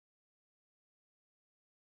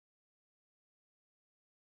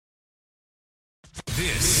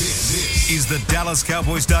This is the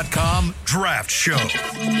DallasCowboys.com Draft Show.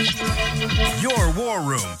 Your war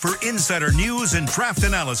room for insider news and draft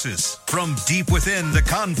analysis from deep within the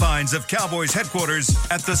confines of Cowboys headquarters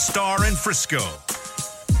at the Star in Frisco.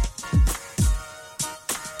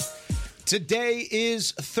 Today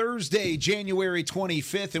is Thursday, January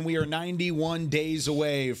 25th, and we are 91 days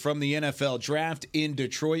away from the NFL Draft in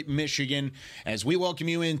Detroit, Michigan, as we welcome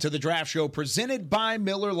you into the Draft Show presented by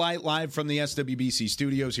Miller Lite, live from the SWBC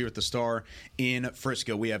studios here at the Star in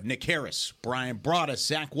Frisco. We have Nick Harris, Brian Broaddus,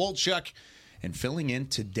 Zach Wolchuk, and filling in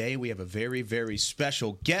today, we have a very, very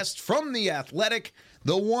special guest from The Athletic.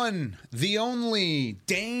 The one, the only,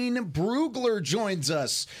 Dane Brugler joins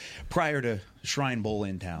us prior to Shrine Bowl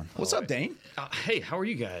in town. What's up, Dane? Hey, how are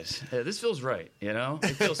you guys? This feels right, you know?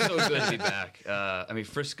 It feels so good to be back.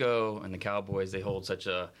 Frisco and the Cowboys, they hold such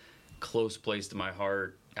a close place to my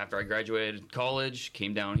heart. After I graduated college,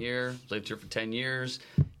 came down here, lived here for 10 years.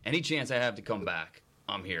 Any chance I have to come back,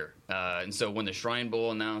 I'm here. And so when the Shrine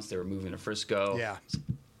Bowl announced they were moving to Frisco,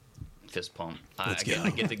 fist pump. I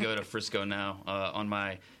get to go to Frisco now on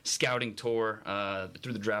my scouting tour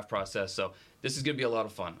through the draft process. So this is going to be a lot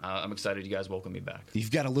of fun. I'm excited you guys welcome me back.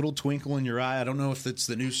 You've got a little twinkle in your eye. I don't know if it's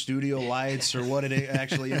the new studio lights or what it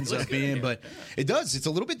actually ends up being, but it does. It's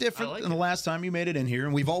a little bit different than the last time you made it in here.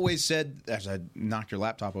 And we've always said, as I knocked your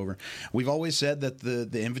laptop over, we've always said that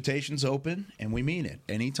the invitation's open, and we mean it.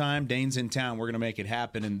 Anytime Dane's in town, we're going to make it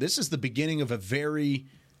happen. And this is the beginning of a very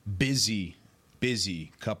busy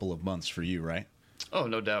couple of months for you, right? Oh,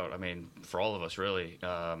 no doubt. I mean, for all of us, really.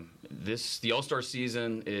 The All-Star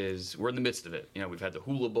season we're in the midst of it. You know, we've had the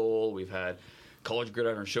Hula Bowl, we've had College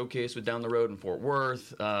Gridiron Showcase with down the road in Fort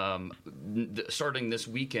Worth. Starting this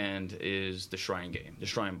weekend is the Shrine Game, the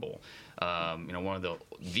Shrine Bowl. One of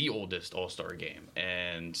the oldest All-Star game,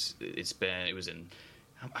 and it was in.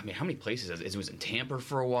 I mean, how many places? It was in Tampa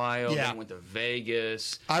for a while. Yeah. Then went to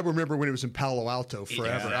Vegas. I remember when it was in Palo Alto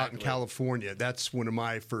forever, Exactly. out in California. That's one of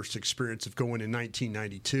my first experience of going in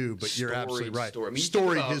 1992. But you're absolutely right.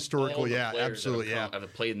 Storied, historical, yeah, absolutely, yeah.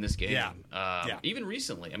 I've played in this game. Yeah. Even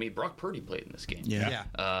recently. I mean, Brock Purdy played in this game.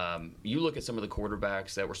 Yeah. You look at some of the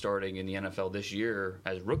quarterbacks that were starting in the NFL this year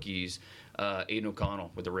as rookies. Aiden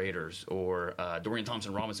O'Connell with the Raiders, or Dorian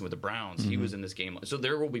Thompson-Robinson with the Browns. He was in this game. So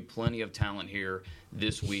there will be plenty of talent here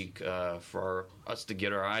this week for us to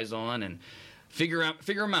get our eyes on and figure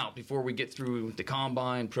them out before we get through the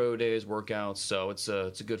combine, pro days, workouts. So it's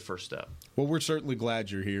a good first step. Well, we're certainly glad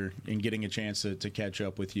you're here and getting a chance to catch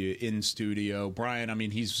up with you in studio. Brian, I mean,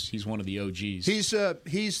 he's one of the OGs.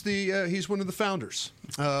 He's one of the founders.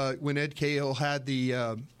 When Ed Cahill had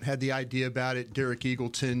the idea about it, Derek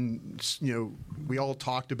Eagleton, we all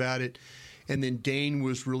talked about it, and then Dane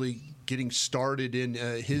was really getting started in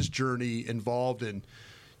his journey involved in.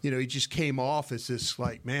 He just came off as this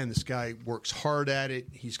this guy works hard at it.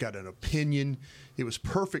 He's got an opinion. It was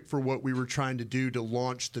perfect for what we were trying to do to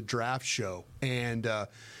launch the draft show. And I'll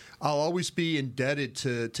always be indebted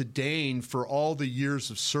to Dane for all the years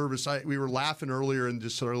of service. We were laughing earlier in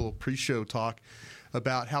just our little pre-show talk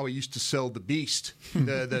about how he used to sell the beast.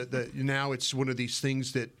 Now it's one of these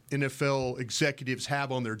things that NFL executives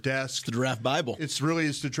have on their desk. The draft Bible. It's really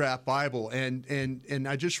the draft Bible, and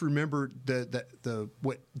I just remember the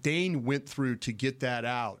what Dane went through to get that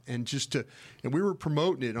out, and we were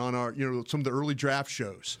promoting it on our some of the early draft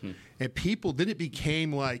shows, and people then it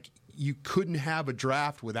became like you couldn't have a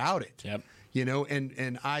draft without it. Yep.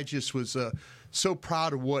 And I just was so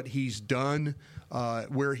proud of what he's done.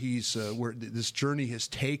 Where this journey has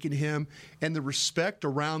taken him, and the respect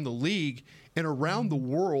around the league and around the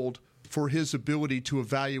world for his ability to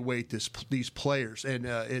evaluate these players, and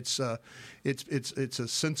it's a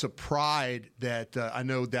sense of pride that I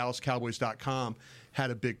know DallasCowboys.com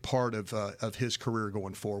had a big part of his career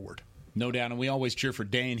going forward. No doubt, and we always cheer for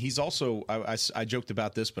Dane. He's also, I joked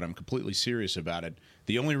about this, but I'm completely serious about it.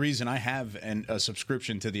 The only reason I have a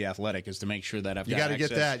subscription to The Athletic is to make sure that I've got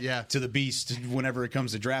access to the beast whenever it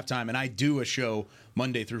comes to draft time. And I do a show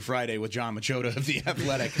Monday through Friday with John Machota of The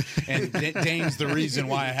Athletic. And Dane's the reason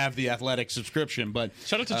why I have The Athletic subscription. But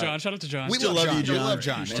Shout out to John. We Still love you, John. We love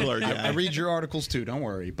John. I read your articles too, don't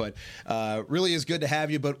worry. But really is good to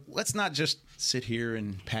have you. But let's not just sit here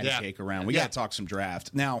and patty cake around. We got to talk some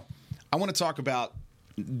draft. Now, I want to talk about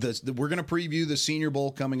we're going to preview the Senior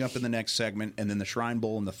Bowl coming up in the next segment, and then the Shrine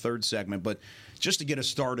Bowl in the third segment. But just to get us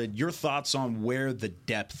started, your thoughts on where the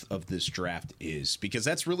depth of this draft is, because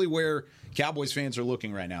that's really where Cowboys fans are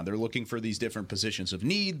looking right now. They're looking for these different positions of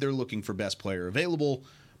need. They're looking for best player available.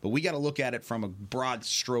 but we got to look at it from a broad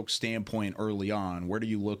stroke standpoint early on. Where do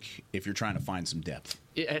you look if you're trying to find some depth?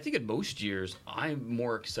 I think in most years, I'm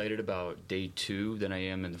more excited about day 2 than I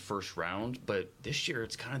am in the first round. But this year,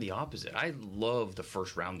 it's kind of the opposite. I love the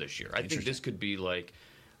first round this year. I think this could be like,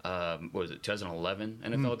 what was it, 2011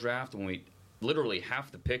 NFL draft, when we literally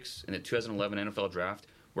half the picks in the 2011 NFL draft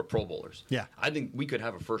were Pro Bowlers. Yeah. I think we could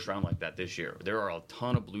have a first round like that this year. There are a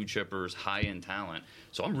ton of blue chippers, high-end talent.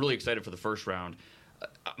 So I'm really excited for the first round.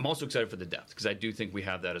 I'm also excited for the depth because I do think we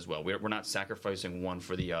have that as well. We're not sacrificing one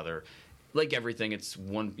for the other. Like everything, it's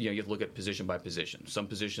one. You have to look at position by position. Some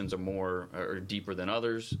positions are more or deeper than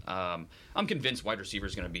others. I'm convinced wide receiver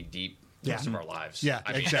is going to be deep the rest of our lives. Yeah,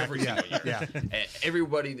 I mean, exactly. Every single year. Yeah.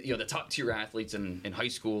 Everybody, the top tier athletes in high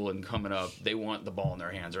school and coming up, they want the ball in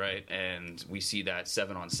their hands, right? And we see that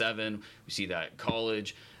 7-on-7. We see that in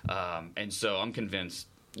college, and so I'm convinced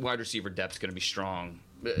wide receiver depth is going to be strong,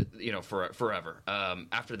 forever.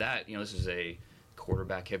 After that, this is a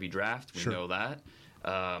quarterback heavy draft. We know that.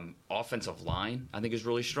 Offensive line, I think, is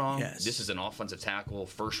really strong. Yes. This is an offensive tackle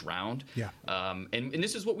first round. Yeah. And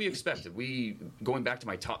this is what we expected. Going back to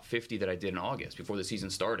my top 50 that I did in August before the season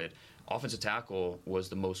started, offensive tackle was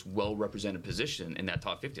the most well-represented position in that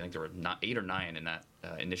top 50. I think there were 8 or 9 in that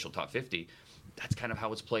initial top 50. That's kind of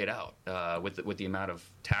how it's played out with the amount of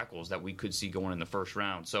tackles that we could see going in the first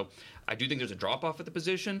round. So I do think there's a drop-off at the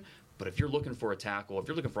position, but if you're looking for a tackle, if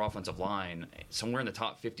you're looking for offensive line, somewhere in the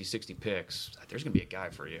top 50, 60 picks, there's going to be a guy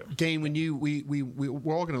for you. Dane, when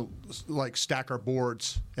we're all going to stack our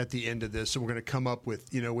boards at the end of this, and we're going to come up with,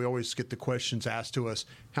 we always get the questions asked to us,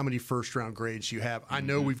 how many first-round grades you have? I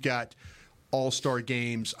know we've got all-star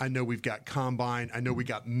games. I know we've got combine. I know we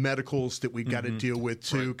got medicals that we've got to deal with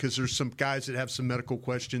too, because there's some guys that have some medical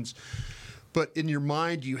questions. But in your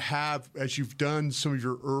mind, you have, as you've done some of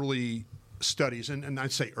your early studies, and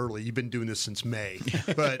I'd say early, you've been doing this since May,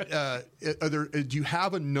 but do you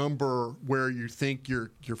have a number where you think your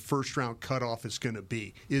first-round cutoff is going to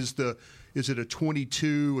be? Is it a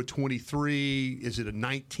 22, a 23? Is it a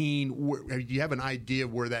 19? Do you have an idea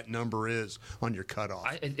of where that number is on your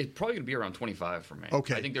cutoff? It's probably going to be around 25 for me.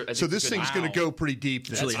 Okay. I think so this thing's going to go pretty deep.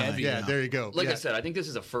 It's really heavy. Yeah, there you go. Like I said, I think this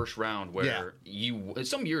is a first round where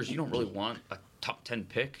some years you don't really want a top 10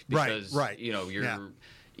 pick because right.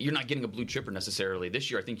 You're not getting a blue chipper necessarily. This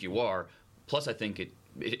year I think you are. Plus I think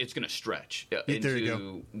it's going to stretch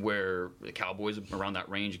into where the Cowboys, around that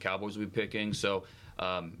range, the Cowboys will be picking. So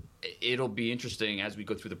it'll be interesting as we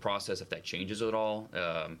go through the process if that changes at all.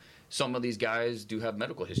 Some of these guys do have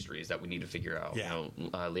medical histories that we need to figure out. Yeah.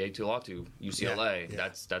 Leatu, UCLA,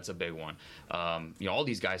 that's a big one. All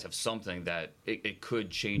these guys have something that it could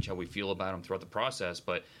change how we feel about them throughout the process.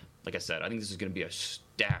 But like I said, I think this is going to be a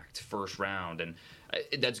stacked first round, and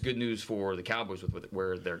that's good news for the Cowboys with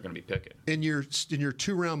where they're going to be picking. In your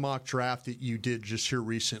 2-round mock draft that you did just here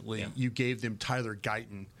recently, you gave them Tyler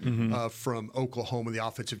Guyton from Oklahoma, the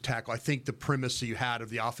offensive tackle. I think the premise that you had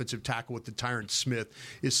of the offensive tackle with the Tyron Smith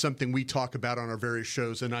is something we talk about on our various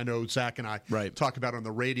shows, and I know Zach and I talk about on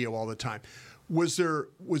the radio all the time. Was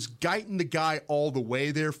Guyton the guy all the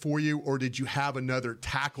way there for you, or did you have another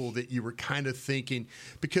tackle that you were kind of thinking?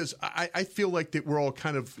 Because I feel like that we're all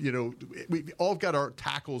kind of, we've all got our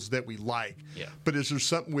tackles that we like. Yeah. But is there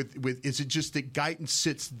something with is it just that Guyton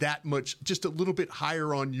sits that much, just a little bit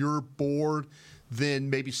higher on your board than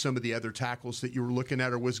maybe some of the other tackles that you were looking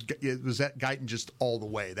at, or was that Guyton just all the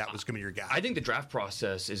way? That was going to be your guy. I think the draft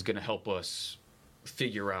process is going to help us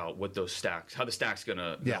figure out what those stacks, how the stack's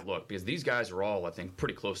gonna look, because these guys are all, I think,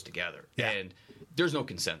 pretty close together, and there's no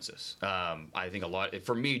consensus. I think a lot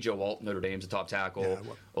for me, Joe Alt, Notre Dame's a top tackle,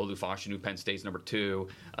 Olu Fashanu, Penn State's number 2,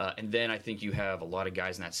 and then I think you have a lot of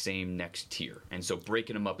guys in that same next tier, and so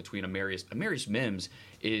breaking them up between Amarius Mims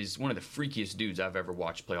is one of the freakiest dudes I've ever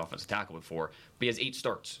watched play offensive tackle before, but he has 8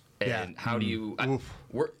 starts. And how do you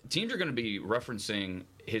teams are going to be referencing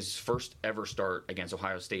his first ever start against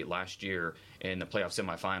Ohio State last year in the playoff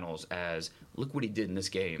semifinals as, look what he did in this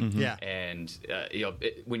game. And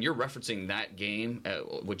when you're referencing that game,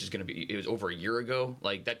 which is going to be, it was over a year ago,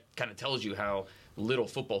 like that kind of tells you how little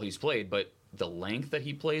football he's played, but the length that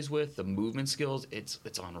he plays with, the movement skills, it's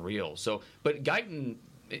unreal. So, but Guyton,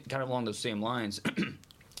 kind of along those same lines,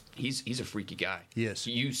 He's a freaky guy. Yes.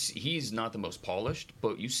 He's not the most polished,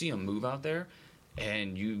 but you see him move out there,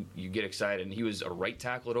 and you get excited. And he was a right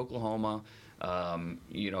tackle at Oklahoma.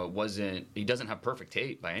 He doesn't have perfect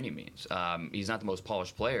tape by any means. He's not the most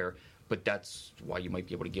polished player, but that's why you might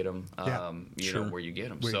be able to get him. Where you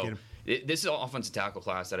get him. This is an offensive tackle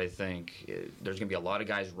class that I think there's going to be a lot of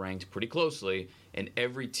guys ranked pretty closely, and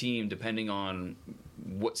every team, depending on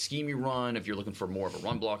what scheme you run, if you're looking for more of a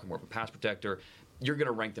run blocker, more of a pass protector, you're going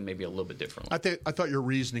to rank them maybe a little bit differently. I thought your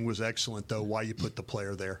reasoning was excellent, though, why you put the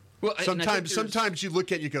player there. Well, sometimes you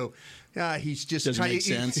look at it, you go, he's just doesn't make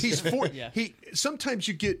sense. Sometimes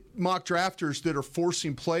you get mock drafters that are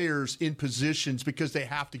forcing players in positions because they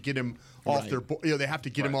have to get him off their, they have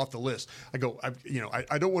to get him off the list. I go,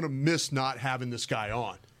 I don't want to miss not having this guy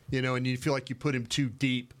on, and you feel like you put him too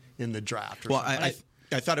deep in the draft. Well,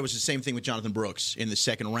 I thought it was the same thing with Jonathan Brooks in the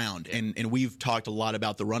second round. And we've talked a lot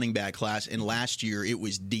about the running back class, and last year it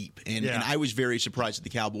was deep. And I was very surprised that the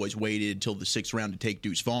Cowboys waited until the 6th round to take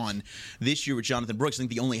Deuce Vaughn. This year with Jonathan Brooks, I think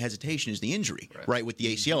the only hesitation is the injury, right, with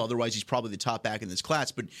the ACL. Otherwise, he's probably the top back in this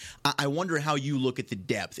class. But I wonder how you look at the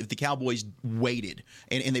depth. If the Cowboys waited,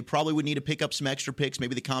 and they probably would need to pick up some extra picks,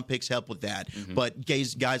 maybe the comp picks help with that. But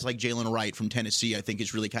guys like Jalen Wright from Tennessee, I think,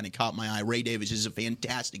 has really kind of caught my eye. Ray Davis is a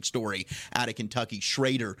fantastic story out of Kentucky.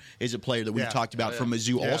 Schrader is a player that we've talked about from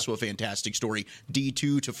Mizzou, also a fantastic story.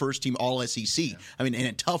 D2 to first team All SEC. I mean, and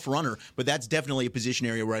a tough runner, but that's definitely a position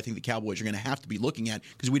area where I think the Cowboys are going to have to be looking at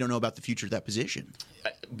because we don't know about the future of that position.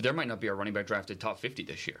 There might not be a running back drafted top 50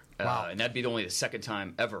 this year. Wow. And that'd be only the second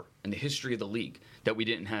time ever in the history of the league that we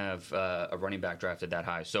didn't have a running back drafted that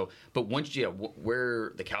high. So, but once,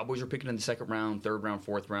 where the Cowboys are picking in the 2nd round, 3rd round,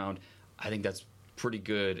 4th round, I think that's pretty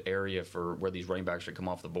good area for where these running backs should come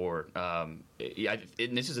off the board. And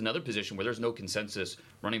this is another position where there's no consensus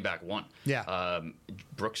running back one.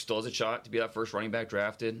 Brooks still has a shot to be that first running back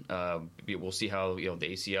drafted. We'll see how the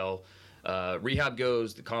ACL rehab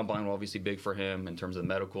goes. The combine will obviously be big for him in terms of the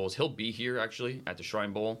medicals. He'll be here actually at the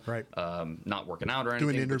Shrine Bowl, not working out or anything,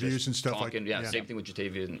 doing interviews and stuff talking, same thing with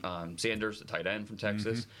Jatavian Sanders, the tight end from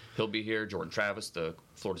Texas. He'll be here. Jordan Travis, the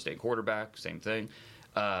Florida State quarterback, same thing.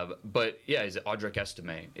 But is it Audric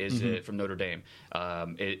Estime? Is it from Notre Dame?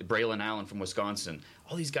 Braylon Allen from Wisconsin?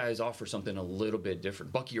 All these guys offer something a little bit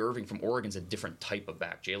different. Bucky Irving from Oregon's a different type of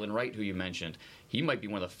back. Jalen Wright, who you mentioned, he might be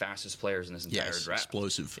one of the fastest players in this entire draft.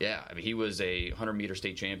 Explosive. Yeah, I mean, he was a 100-meter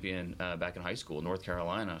state champion back in high school in North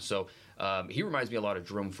Carolina. So he reminds me a lot of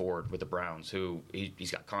Jerome Ford with the Browns, who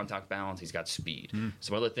he's got contact balance, he's got speed.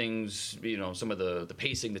 Some other things, some of the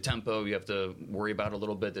pacing, the tempo, you have to worry about a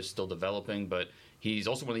little bit. They're still developing, but he's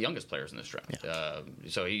also one of the youngest players in this draft.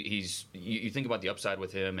 So you think about the upside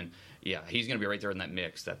with him, and he's going to be right there in that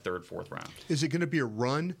mix, that 3rd, 4th round. Is it going to be a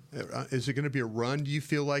run? Do you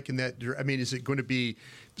feel like in that? I mean, is it going to be?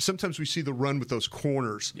 Sometimes we see the run with those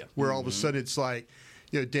corners, where all of a sudden it's like,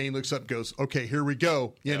 Dane looks up and goes, okay, here we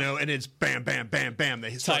go, and it's bam, bam, bam, bam.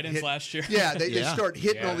 They tight ends last year. They start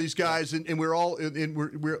hitting all these guys, and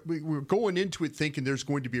we're going into it thinking there's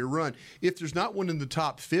going to be a run. If there's not one in the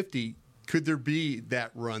top 50. Could there be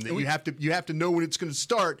that run that you have to know when it's going to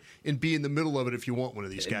start and be in the middle of it if you want one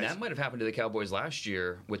of these guys? And that might have happened to the Cowboys last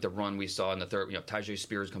year with the run we saw in the 3rd. Tyjae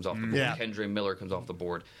Spears comes off the board, Kendre Miller comes off the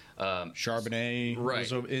board, Charbonnet, right?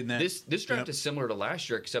 In that. This draft is similar to last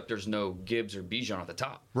year, except there's no Gibbs or Bijan at the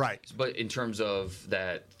top, right? But in terms of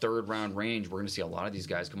that 3rd round range, we're going to see a lot of these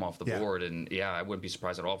guys come off the board, and I wouldn't be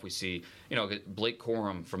surprised at all if we see Blake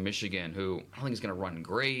Corum from Michigan, who I don't think is going to run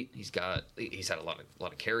great. He's had a lot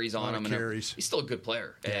of carries on him. He's still a good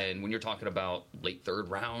player, and when you're talking about late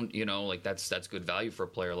 3rd round, that's good value for a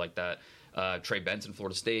player like that. Trey Benson,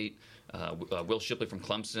 Florida State. Will Shipley from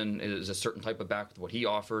Clemson is a certain type of back with what he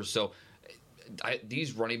offers. So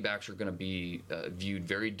these running backs are going to be viewed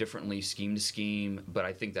very differently, scheme to scheme. But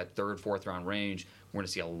I think that 3rd, 4th round range, we're going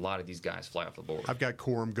to see a lot of these guys fly off the board. I've got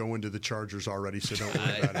Corum going to the Chargers already, so don't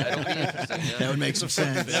worry about it. That would make some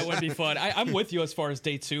sense. That would be fun. I'm with you as far as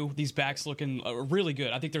day 2. These backs looking really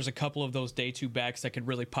good. I think there's a couple of those day 2 backs that could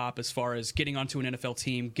really pop as far as getting onto an NFL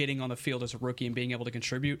team, getting on the field as a rookie, and being able to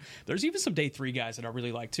contribute. There's even some day 3 guys that I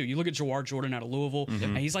really like, too. You look at Jawar Jordan out of Louisville,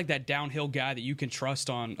 and he's like that downhill guy that you can trust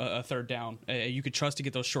on a 3rd down. You could trust to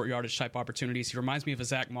get those short yardage type opportunities. He reminds me of a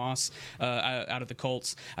Zach Moss out of the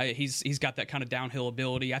Colts. He's got that kind of downhill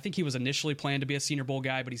ability. I think he was initially planned to be a Senior Bowl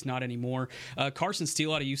guy, but he's not anymore. Carson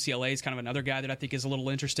Steele out of UCLA is kind of another guy that I think is a little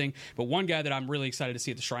interesting. But one guy that I'm really excited to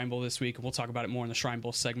see at the Shrine Bowl this week, and we'll talk about it more in the Shrine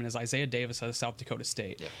Bowl segment, is Isaiah Davis out of South Dakota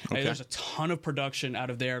State. There's a ton of production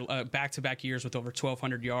out of there, back-to-back years with over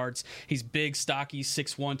 1,200 yards. He's big, stocky,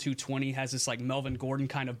 6'1", 220, has this like Melvin Gordon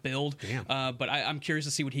kind of build. But I'm curious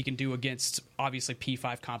to see what he can do against, obviously,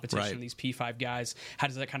 P5 competition, these P5 guys. How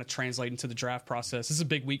does that kind of translate into the draft process? This is a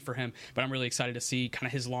big week for him, but I'm really excited to see kind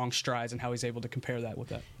of his long strides and how he's able to compare that with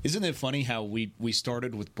that. Isn't it funny how we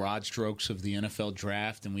started with broad strokes of the NFL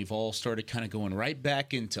draft, and we've all started kind of going right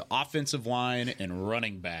back into offensive line and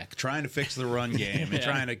running back, trying to fix the run game and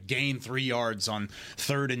trying to gain 3 yards on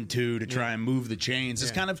 3rd and 2 to try and move the chains.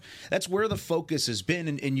 It's kind of, that's where the focus has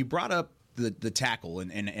been. And you brought up the tackle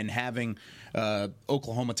and having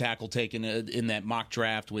Oklahoma tackle taken in that mock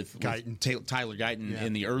draft with Tyler Guyton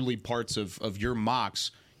in the early parts of your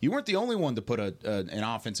mocks. You weren't the only one to put an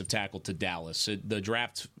offensive tackle to Dallas. The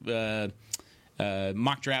draft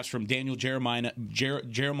mock drafts from Daniel Jeremiah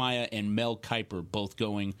and Mel Kiper both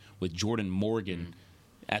going with Jordan Morgan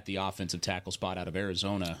at the offensive tackle spot out of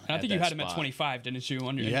Arizona. I think you had him at 25, didn't you?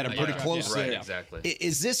 You had him pretty close there. Right, exactly.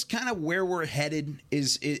 Is this kind of where we're headed?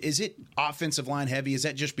 Is it offensive line heavy? Is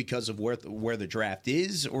that just because of where the draft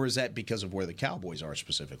is, or is that because of where the Cowboys are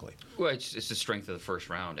specifically? Well, it's the strength of the first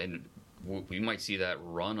round, and we might see that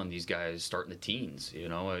run on these guys starting the teens. You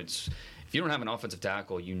know, it's if you don't have an offensive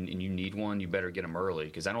tackle and you need one, you better get them early,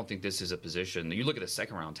 because I don't think this is a position. You look at the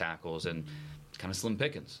second round tackles and it's kind of slim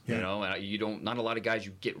pickings, you know, and not a lot of guys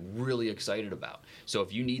you get really excited about. So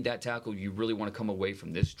if you need that tackle, you really want to come away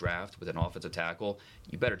from this draft with an offensive tackle,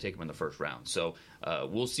 you better take him in the first round. So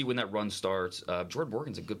we'll see when that run starts. Jordan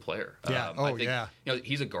Morgan's a good player. Yeah. I think, you know,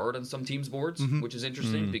 he's a guard on some teams' boards, which is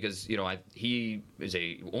interesting because, you know, he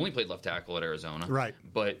only played left tackle at Arizona. Right.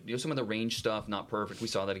 But, you know, some of the range stuff, not perfect. We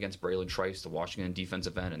saw that against Braylon Trice, the Washington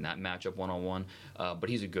defensive end, in that matchup one-on-one. But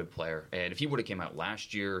he's a good player. And if he would have came out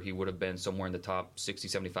last year, he would have been somewhere in the top 60,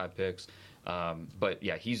 75 picks. But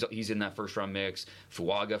yeah, he's in that first round mix.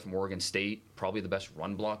 Fuaga from Oregon State, probably the best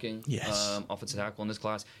run blocking offensive tackle in this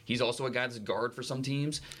class. He's also a guy that's a guard for some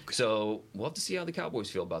teams. So we'll have to see how the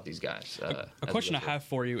Cowboys feel about these guys. A question I have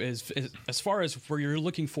for you is as far as where you're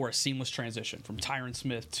looking for a seamless transition from Tyron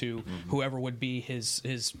Smith to whoever would be his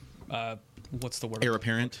what's the word? Heir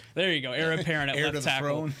apparent. There you go, heir apparent at Heir left to the tackle.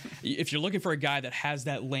 throne. If you're looking for a guy that has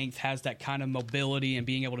that length, has that kind of mobility, and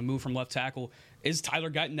being able to move from left tackle, is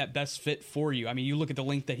Tyler Guyton that best fit for you? I mean, you look at the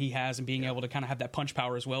length that he has and being able to kind of have that punch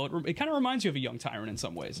power as well. It kind of reminds you of a young Tyron in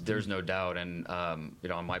some ways. There's no doubt. And, you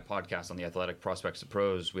know, on my podcast on the Athletic Prospects to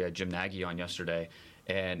Pros, we had Jim Nagy on yesterday.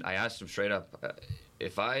 And I asked him straight up,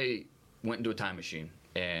 if I went into a time machine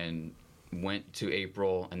and went to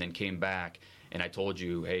April and then came back and I told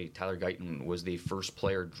you, hey, Tyler Guyton was the first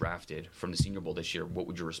player drafted from the Senior Bowl this year, what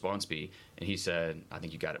would your response be? And he said, I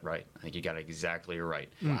think you got it right. I think you got it exactly right.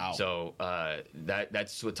 Wow. So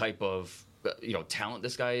that's what type of talent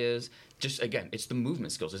this guy is. Just, again, it's the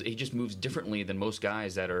movement skills. He just moves differently than most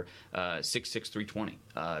guys that are 6'6", 320.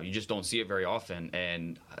 You just don't see it very often,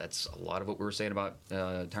 and that's a lot of what we were saying about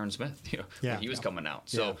Tyron Smith when he was coming out.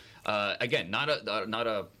 So, again, not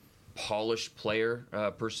a polished player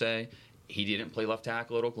per se. He didn't play left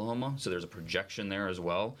tackle at Oklahoma, so there's a projection there as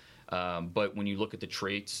well. But when you look at the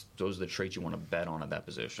traits, those are the traits you want to bet on at that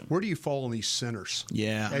position. Where do you fall on these centers?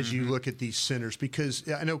 Yeah. As you look at these centers, because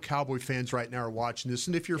I know Cowboy fans right now are watching this,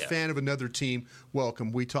 and if you're a fan of another team,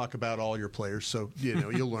 welcome. We talk about all your players, so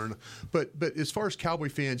you'll learn. But as far as Cowboy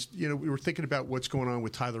fans, we were thinking about what's going on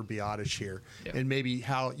with Tyler Biadasz here, and maybe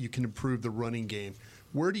how you can improve the running game.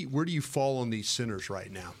 Where do you fall on these centers right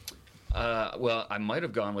now? Well, I might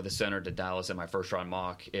have gone with a center to Dallas in my first round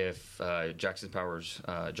mock if Jackson Powers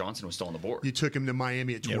Johnson was still on the board. You took him to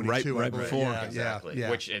Miami at 22, right before. Exactly.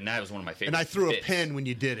 Yeah. And that was one of my favorite. And I threw fits. a pen when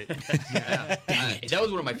you did it. That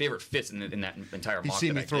was one of my favorite fits in that entire mock. You see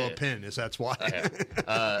me that throw a pen, that's why.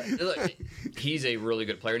 Look, he's a really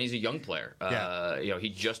good player, and he's a young player. He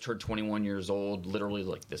just turned 21 years old, literally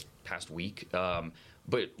like this past week.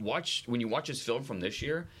 But when you watch his film from this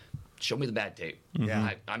year, show me the bad tape.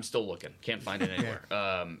 Yeah, I'm still looking. Can't find it anywhere.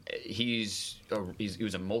 He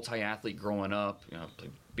was a multi-athlete growing up.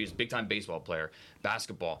 He was a big-time baseball player,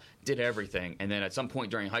 basketball, did everything. And then at some point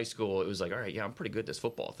during high school, it was like, all right, I'm pretty good at this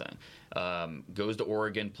football thing. Goes to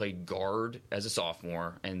Oregon, played guard as a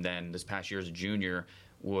sophomore, and then this past year as a junior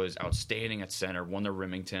was outstanding at center, won the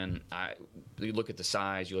Remington. You look at the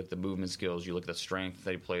size, you look at the movement skills, you look at the strength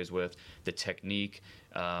that he plays with, the technique.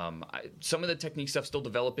 Some of the technique stuff's still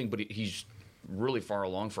developing, but he's really far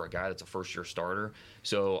along for a guy that's a first-year starter.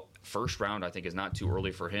 So first round, I think, is not too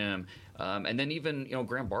early for him. And then even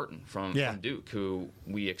Graham Barton from Duke, who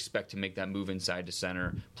we expect to make that move inside to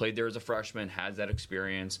center, played there as a freshman, has that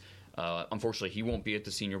experience. Unfortunately, he won't be at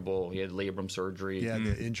the Senior Bowl. He had labrum surgery. Yeah,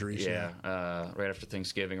 the injuries. Right after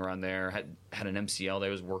Thanksgiving around there. Had an MCL that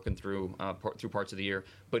he was working through parts of the year.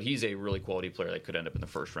 But he's a really quality player that could end up in the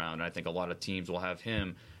first round. And I think a lot of teams will have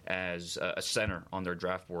him as a center on their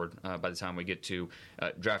draft board by the time we get to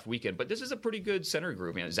draft weekend. But this is a pretty good center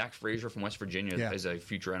group. Zach Frazier from West Virginia is a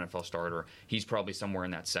future NFL starter. He's probably somewhere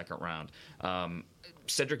in that second round.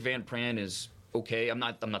 Cedric Van Pran is okay. I'm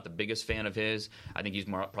not the biggest fan of his. I think he's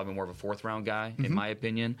probably more of a fourth-round guy, in my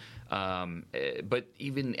opinion. But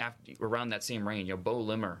even around that same range, Bo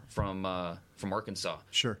Limmer from Arkansas.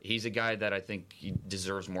 Sure. He's a guy that I think he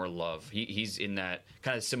deserves more love. He's in that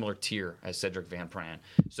kind of similar tier as Cedric Van Pran.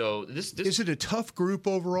 So this is it a tough group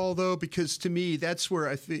overall though? Because to me, that's where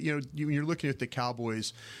I think when you're looking at the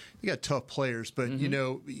Cowboys, you got tough players, but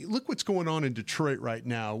look what's going on in Detroit right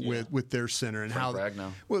now with their center and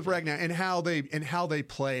Ragnow and how they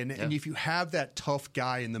play, and if you have that tough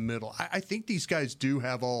guy in the middle, I think these guys do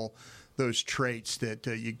have all those traits that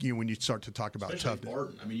you when you start to talk about toughness.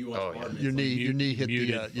 Barton. I mean, you watch Barton. Your knee hit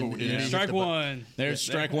the strike one. There's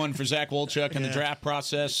strike one for Zach Wolchuk in the draft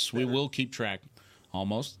process. We will keep track.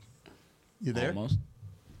 Almost. You there? Almost.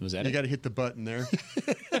 Was that you got to hit the button there.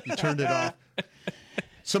 You turned it off.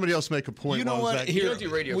 Somebody else make a point. You know what? You don't do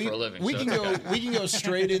radio for a living. We can go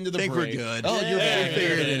straight into the break. We're good. Oh, you're we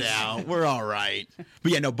figured it out. We're all right.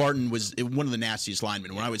 But yeah, Barton was one of the nastiest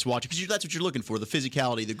linemen when I was watching, because that's what you're looking for: the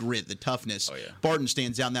physicality, the grit, the toughness. Oh, yeah. Barton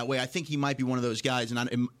stands out in that way. I think he might be one of those guys,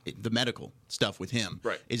 and the medical stuff with him.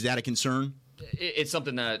 Right. Is that a concern? It's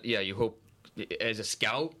something that you hope as a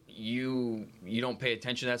scout you don't pay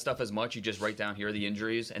attention to that stuff as much. You just write down here are the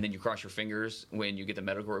injuries, and then you cross your fingers when you get the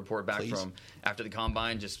medical report back from after the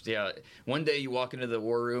combine. Just one day you walk into the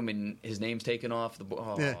war room and his name's taken off the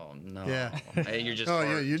and you're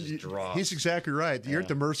just dropped. He's exactly right. You're at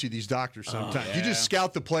the mercy of these doctors sometimes. You just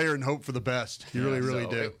scout the player and hope for the best. You really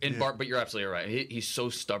do. But you're absolutely right. He's so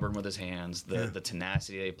stubborn with his hands, the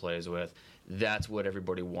tenacity that he plays with. That's what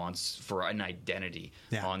everybody wants for an identity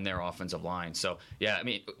on their offensive line. So, I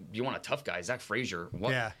mean, you want a tough guy. Zach Frazier,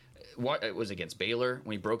 what it was against Baylor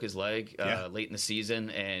when he broke his leg late in the season,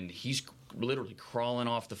 and he's literally crawling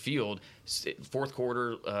off the field, fourth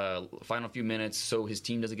quarter, final few minutes, so his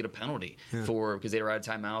team doesn't get a penalty because they were out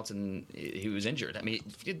of timeouts and he was injured. I mean,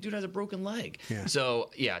 the dude has a broken leg. So,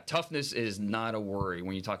 toughness is not a worry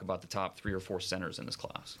when you talk about the top 3 or 4 centers in this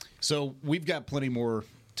class. So we've got plenty more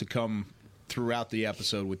to come throughout the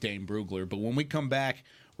episode with Dane Brugler, but when we come back,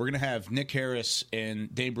 we're going to have Nick Harris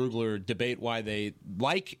and Dane Brugler debate why they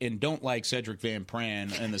like and don't like Cedric Van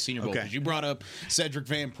Pran and the Senior Bowl. Because you brought up Cedric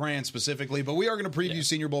Van Pran specifically, but we are going to preview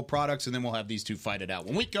Senior Bowl products, and then we'll have these two fight it out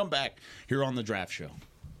when we come back here on the Draft Show.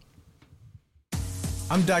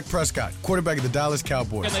 I'm Dak Prescott, quarterback of the Dallas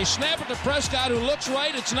Cowboys. And they snap it to Prescott, who looks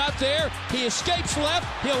right. It's not there. He escapes left.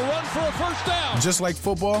 He'll run for a first down. Just like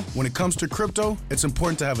football, when it comes to crypto, it's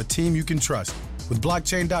important to have a team you can trust. With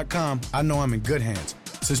Blockchain.com, I know I'm in good hands.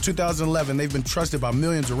 Since 2011, they've been trusted by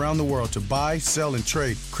millions around the world to buy, sell, and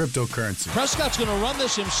trade cryptocurrency. Prescott's going to run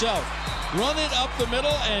this himself. Run it up the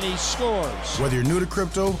middle, and he scores. Whether you're new to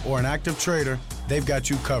crypto or an active trader, they've got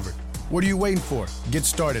you covered. What are you waiting for? Get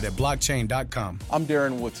started at Blockchain.com. I'm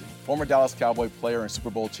Darren Woodson, former Dallas Cowboy player and Super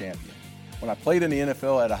Bowl champion. When I played in the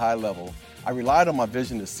NFL at a high level, I relied on my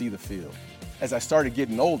vision to see the field. As I started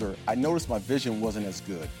getting older, I noticed my vision wasn't as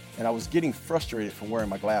good, and I was getting frustrated from wearing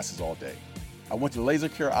my glasses all day. I went to Laser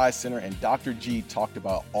Care Eye Center, and Dr. G talked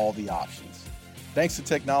about all the options. Thanks to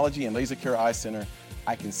technology and Laser Care Eye Center,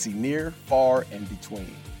 I can see near, far, and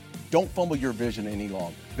between. Don't fumble your vision any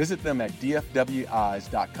longer. Visit them at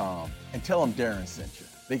dfweyes.com and tell them Darren sent you.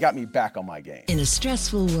 They got me back on my game. In a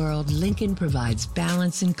stressful world, Lincoln provides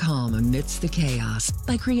balance and calm amidst the chaos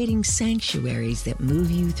by creating sanctuaries that move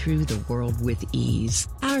you through the world with ease.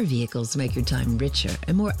 Our vehicles make your time richer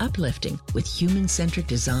and more uplifting with human-centric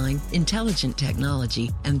design, intelligent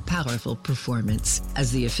technology, and powerful performance.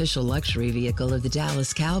 As the official luxury vehicle of the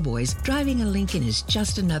Dallas Cowboys, driving a Lincoln is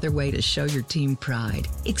just another way to show your team pride.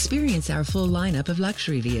 Experience our full lineup of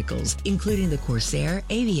luxury vehicles, including the Corsair,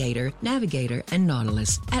 Aviator, Navigator, and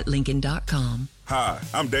Nautilus at Lincoln.com. Hi,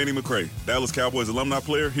 I'm Danny McCray, Dallas Cowboys alumni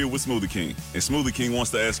player here with Smoothie King. And Smoothie King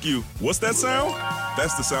wants to ask you, what's that sound?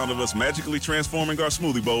 That's the sound of us magically transforming our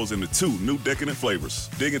smoothie bowls into 2 new decadent flavors.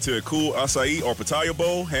 Dig into a cool acai or pitaya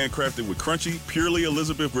bowl, handcrafted with crunchy, purely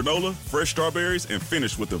Elizabeth granola, fresh strawberries, and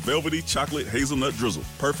finished with a velvety chocolate hazelnut drizzle.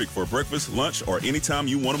 Perfect for breakfast, lunch, or anytime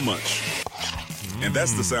you want to munch. And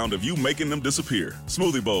that's the sound of you making them disappear.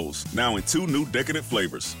 Smoothie bowls, now in 2 new decadent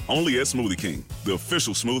flavors. Only at Smoothie King, the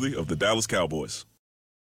official smoothie of the Dallas Cowboys.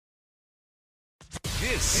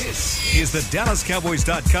 This is the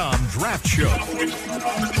DallasCowboys.com Draft Show.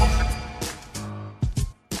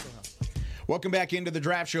 Welcome back into the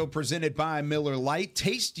Draft Show presented by Miller Lite.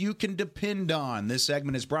 Taste you can depend on. This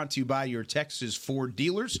segment is brought to you by your Texas Ford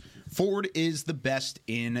dealers. Ford is the best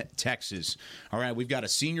in Texas. All right, we've got a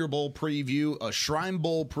Senior Bowl preview, a Shrine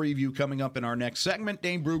Bowl preview coming up in our next segment.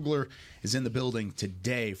 Dane Brugler is in the building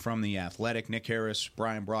today from The Athletic. Nick Harris,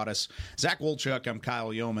 Brian Broaddus, Zach Wolchuk, I'm Kyle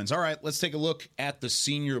Yeomans. All right, let's take a look at the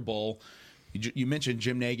Senior Bowl. You mentioned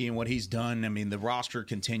Jim Nagy and what he's done. I mean, the roster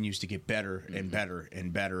continues to get better and better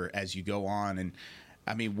and better as you go on. And,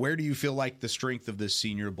 I mean, where do you feel like the strength of this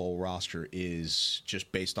Senior Bowl roster is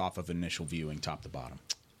just based off of initial viewing, top to bottom?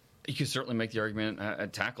 You could certainly make the argument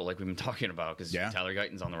at tackle, like we've been talking about, because Tyler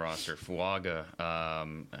Guyton's on the roster. Fuaga,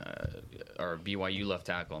 our BYU left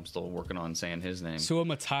tackle. I'm still working on saying his name. Sua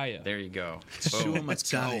Mataya. There you go. Sua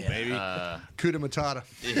Mataya, baby. Kuda Matata.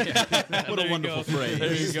 Yeah. What a wonderful phrase.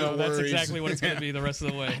 There you go. That's exactly what it's going to be the rest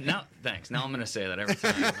of the way. Now, thanks. Now I'm going to say that every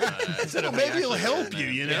time. Well, maybe it'll help you,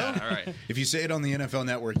 you know? Yeah, all right. If you say it on the NFL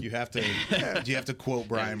Network, you have to quote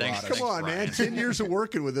Brian Broaddus. Come on, man. 10 years of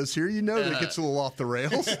working with us here. You know that it gets a little off the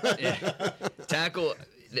rails. Tackle,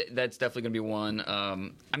 that's definitely going to be one.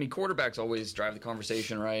 I mean, quarterbacks always drive the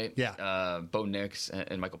conversation, right? Yeah. Bo Nix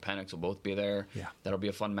and Michael Penix will both be there. Yeah. That'll be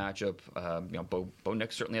a fun matchup. Bo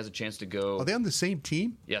Nix certainly has a chance to go. Are they on the same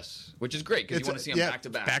team? Yes, which is great because you want to see them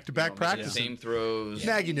back-to-back. Back-to-back practice. Same throws.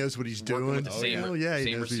 Nagy knows what he's doing. With the same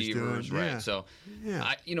receivers, right? Yeah. So,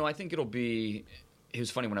 I think it'll be. It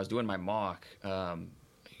was funny when I was doing my mock,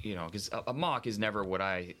 because a mock is never what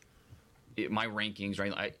my rankings,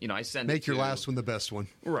 right? I send make your last one the best one,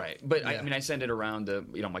 right? But I send it around to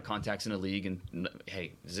my contacts in the league, and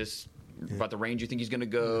hey, is this about the range you think he's going to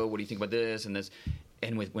go? What do you think about this and this?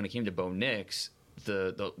 And when it came to Bo Nix,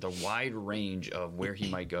 the wide range of where he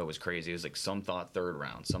might go was crazy. It was like some thought third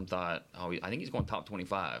round, some thought I think he's going top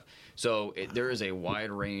 25. So there is a wide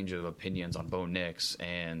range of opinions on Bo Nix,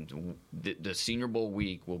 and the Senior Bowl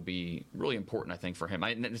week will be really important, I think, for him.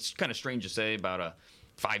 And it's kind of strange to say about a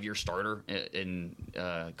 5-year starter in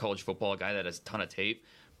college football, a guy that has a ton of tape.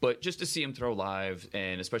 But just to see him throw live,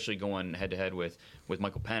 and especially going head-to-head with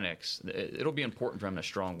Michael Penix, it'll be important for him in a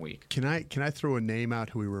strong week. Can I throw a name out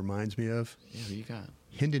who he reminds me of? Yeah, who you got?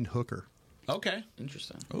 Hendon Hooker. Okay.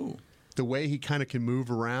 Interesting. Oh. The way he kind of can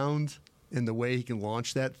move around and the way he can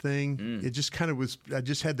launch that thing, it just kind of was – I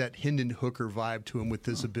just had that Hendon Hooker vibe to him with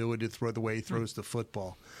his ability to throw the way he throws the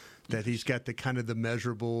football. That he's got the kind of the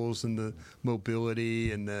measurables and the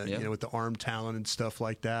mobility and the with the arm talent and stuff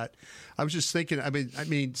like that. I was just thinking. I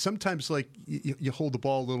mean, sometimes like you hold the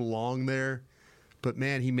ball a little long there, but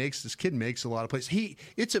man, this kid makes a lot of plays.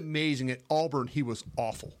 It's amazing. At Auburn, he was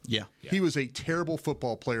awful. Yeah. He was a terrible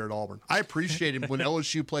football player at Auburn. I appreciated when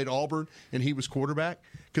LSU played Auburn and he was quarterback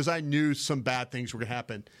because I knew some bad things were going to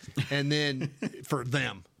happen, and then for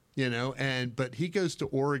them, but he goes to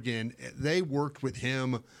Oregon. They worked with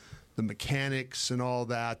him. The mechanics and all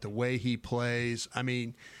that, the way he plays. I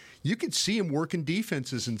mean, you could see him working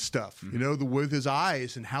defenses and stuff, with his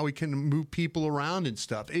eyes and how he can move people around and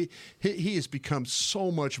stuff. He has become so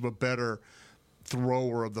much of a better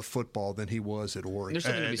thrower of the football than he was at Oregon. There's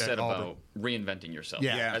something to be said about reinventing yourself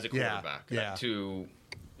as a quarterback.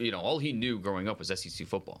 All he knew growing up was SEC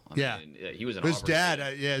football. I mean, he was an his Auburn dad.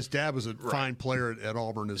 kid. His dad was a fine player at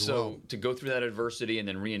Auburn as well. So to go through that adversity and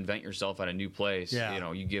then reinvent yourself at a new place,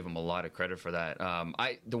 you give him a lot of credit for that.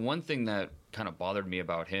 The one thing that kind of bothered me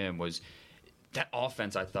about him was that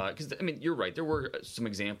offense. I thought because you're right. There were some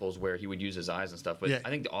examples where he would use his eyes and stuff, but I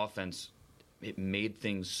think the offense it made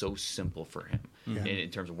things so simple for him in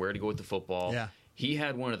terms of where to go with the football. Yeah. He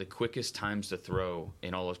had one of the quickest times to throw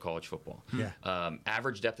in all of college football. Yeah.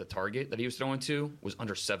 Average depth of target that he was throwing to was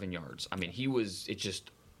under 7 yards. I mean, it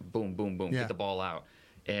just boom, boom, boom, get the ball out.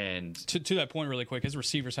 And to that point, really quick, his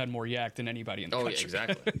receivers had more yak than anybody in the country. Yeah,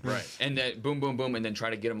 exactly. Right. And that boom, boom, boom, and then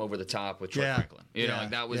try to get him over the top with Troy Franklin.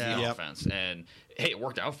 That was the offense. And hey, it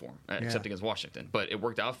worked out for him, except against Washington. But it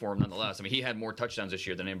worked out for him nonetheless. I mean, he had more touchdowns this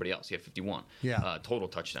year than anybody else. He had 51 total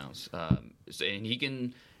touchdowns.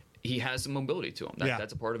 And he has some mobility to him.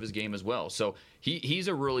 That's a part of his game as well. So he's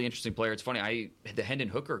a really interesting player. It's funny, the Hendon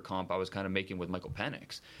Hooker comp I was kind of making with Michael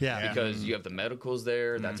Penix. Because you have the medicals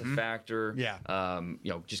there. That's a factor.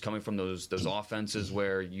 Just coming from those offenses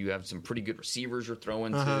where you have some pretty good receivers you're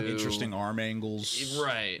throwing to. Interesting arm angles.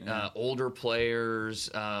 Right. Older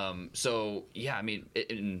players. With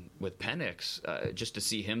Penix, just to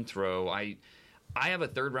see him throw, I have a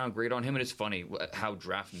third-round grade on him, and it's funny how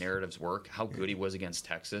draft narratives work, how good he was against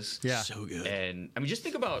Texas. Yeah. So good. And, just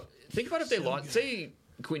think about if they lost. Say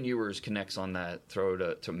Quinn Ewers connects on that throw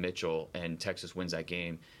to Mitchell, and Texas wins that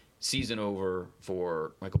game. season over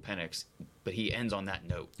for Michael Penix, but he ends on that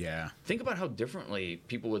note. Yeah. Think about how differently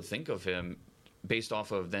people would think of him based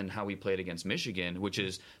off of then how he played against Michigan, which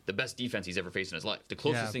is the best defense he's ever faced in his life, the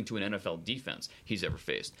closest thing to an NFL defense he's ever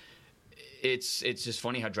faced. It's just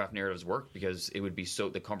funny how draft narratives work, because it would be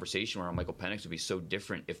the conversation around Michael Penix would be so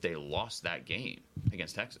different if they lost that game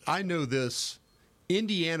against Texas. I know this.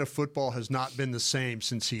 Indiana football has not been the same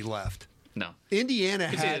since he left. No. Indiana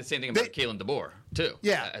you could say the same thing about Kalen DeBoer too.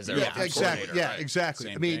 Yeah, as their exactly. Yeah, right? exactly.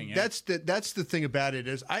 Same I mean, thing, that's the thing about it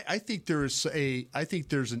is I think there's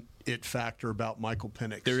an it factor about Michael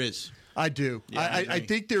Penix. There is. I do. Yeah, I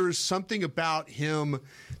think there is something about him,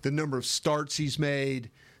 the number of starts he's made,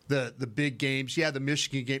 the big games. Yeah, the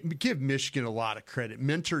Michigan game. Give Michigan a lot of credit.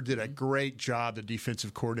 Mentor did a great job, the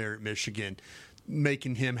defensive coordinator at Michigan,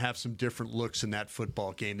 making him have some different looks in that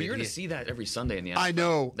football game. But you're going to see that every Sunday in the NFL. I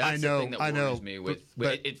know. That's the thing that worries me.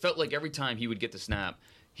 But it felt like every time he would get the snap,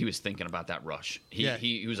 he was thinking about that rush.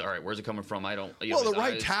 He was all right. Where's it coming from? I don't. Well, the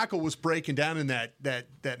right tackle was breaking down in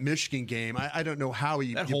that Michigan game. I don't know how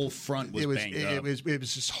he. That whole front was banged up. It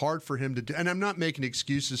was just hard for him to do. And I'm not making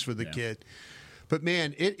excuses for the kid, but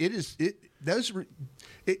man,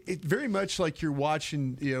 it very much like you're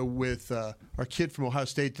watching, with our kid from Ohio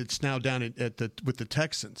State that's now down with the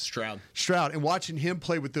Texans, Stroud, and watching him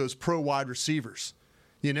play with those pro wide receivers.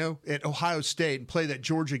 At Ohio State and play that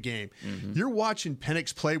Georgia game. Mm-hmm. You're watching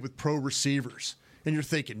Penix play with pro receivers, and you're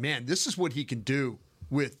thinking, man, this is what he can do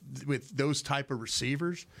with those type of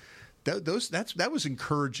receivers. That was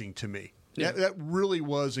encouraging to me. Yeah. That really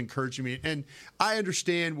was encouraging me. And I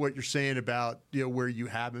understand what you're saying about where you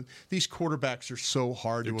have them. These quarterbacks are so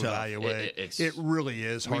hard to evaluate. It really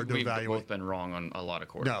is hard to evaluate. We've both been wrong on a lot of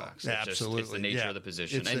quarterbacks. No, absolutely. It's the nature of the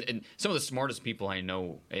position. And some of the smartest people I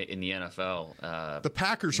know in the NFL. The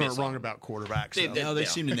Packers aren't wrong about quarterbacks. They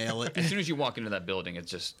seem to nail it. As soon as you walk into that building, it's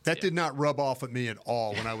just that did not rub off at me at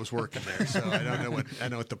all when I was working there. So I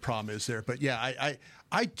know what the problem is there. But yeah,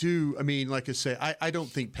 I do. I mean, like I say, I don't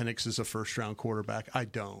think Penix is a first-round quarterback. I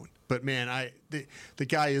don't. But man, the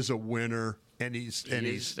guy is a winner, and he's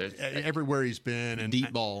everywhere he's been. And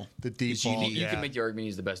deep ball, the deep ball. You can make the argument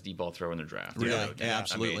he's the best deep ball thrower in the draft. Really,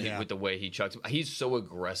 absolutely. I mean, with the way he chucks, he's so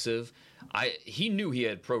aggressive. He knew he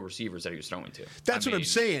had pro receivers that he was throwing to. That's what I'm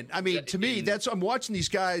saying. I mean, to me, I'm watching these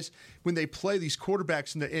guys when they play these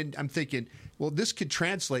quarterbacks, and I'm thinking, well, this could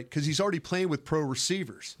translate because he's already playing with pro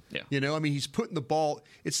receivers. Yeah. I mean, he's putting the ball.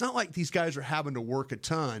 It's not like these guys are having to work a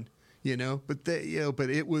ton. But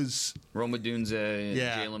it was Rome Odunze,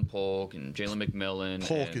 Jalen Polk, and Jalen McMillan.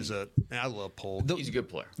 Polk I love Polk. He's a good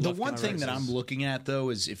player. The one thing that I'm looking at, though,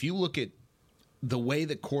 is if you look at the way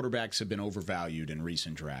that quarterbacks have been overvalued in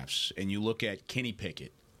recent drafts, and you look at Kenny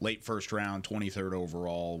Pickett, late first round, 23rd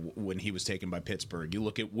overall, when he was taken by Pittsburgh. You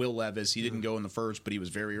look at Will Levis. He didn't go in the first, but he was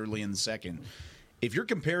very early in the second. If you're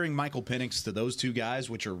comparing Michael Penix to those two guys,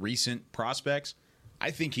 which are recent prospects, I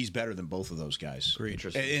think he's better than both of those guys. Great.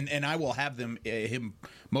 And I will have him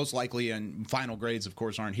most likely, and final grades, of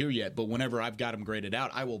course, aren't here yet, but whenever I've got him graded out,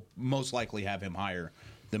 I will most likely have him higher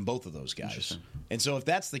than both of those guys. And so if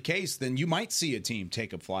that's the case, then you might see a team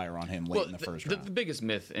take a flyer on him late in the first round. The biggest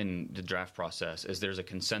myth in the draft process is there's a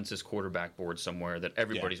consensus quarterback board somewhere that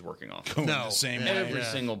everybody's working off of. No, same every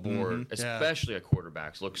single board, especially at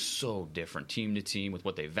quarterbacks, looks so different team to team with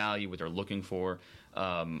what they value, what they're looking for.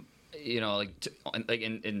 Like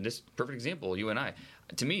in this perfect example, you and I.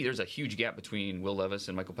 To me, there's a huge gap between Will Levis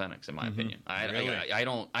and Michael Penix, in my opinion.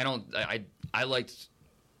 I liked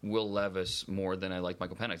Will Levis more than I liked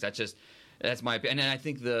Michael Penix. That's my opinion. And I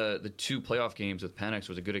think the two playoff games with Penix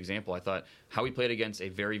was a good example. I thought how he played against a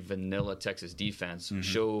very vanilla Texas defense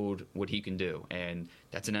showed what he can do. And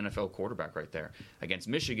that's an NFL quarterback right there. Against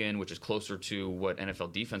Michigan, which is closer to what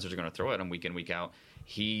NFL defenses are going to throw at him week in, week out,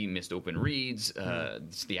 he missed open reads.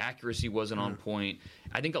 The accuracy wasn't on point.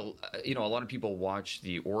 I think a lot of people watch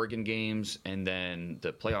the Oregon games and then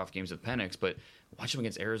the playoff games with Penix, but watch him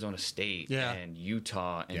against Arizona State and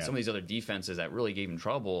Utah and some of these other defenses that really gave him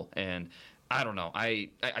trouble. And I don't know. I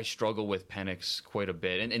struggle with Penix quite a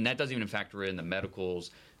bit, and that doesn't even factor in the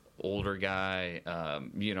medicals. Older guy,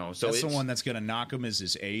 So that's the one that's going to knock him is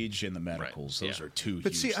his age and the medicals. Right. Those are two.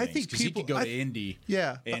 But huge I think things, he could go to Indy,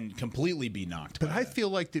 and completely be knocked. But I feel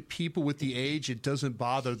like that people with the age, it doesn't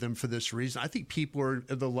bother them for this reason. I think people are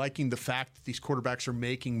liking the fact that these quarterbacks are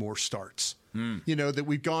making more starts. That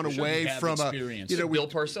we've gone away from Bill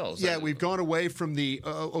Parcells. Yeah, we've gone away from the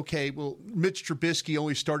Mitch Trubisky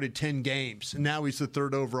only started 10 games, and now he's the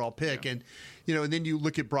third overall pick, and then you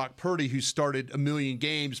look at Brock Purdy, who started 1 million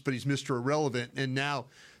games, but he's Mr. Irrelevant, and now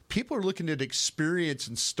people are looking at experience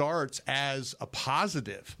and starts as a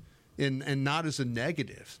positive and not as a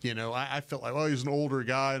negative. You know, I felt like, oh, he's an older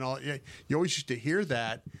guy and all. You always used to hear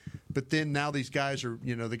that. But then now these guys are,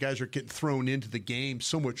 the guys are getting thrown into the game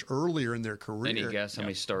so much earlier in their career. Any guess how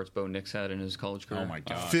many starts Bo Nix had in his college career? Oh, my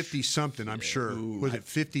gosh. 50-something, I'm sure. Was it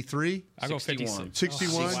 53? I go 56.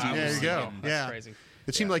 61? Wow. There you go. That's crazy.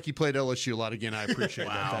 It seemed like he played LSU a lot again. I appreciate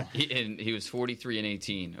that. He was 43 and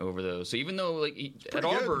 18 over those. So even though at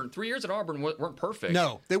Auburn, 3 years at Auburn weren't perfect.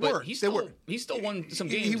 No, they weren't. He still won some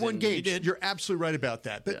games. He won games. He did. You're absolutely right about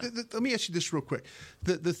that. But let me ask you this real quick.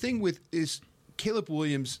 The thing is Caleb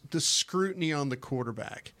Williams, the scrutiny on the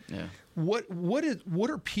quarterback. Yeah. What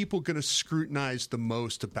are people going to scrutinize the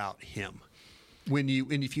most about him?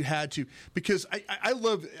 If you had to, because I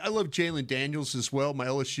love Jalen Daniels as well, my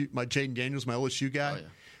Jaden Daniels, my LSU guy. Oh, yeah.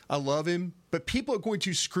 I love him, but people are going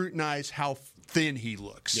to scrutinize how thin he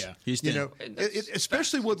looks. Yeah, he's thin.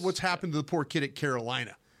 Especially with what's happened to the poor kid at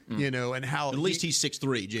Carolina. And how at least he's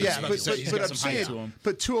 6'3". Jason. Yeah, but I'm saying,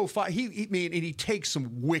 but 205. He takes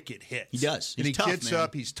some wicked hits. He does, and he tough, gets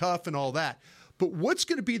up. He's tough and all that. But what's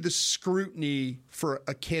going to be the scrutiny for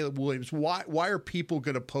a Caleb Williams? Why are people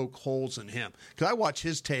going to poke holes in him? Because I watch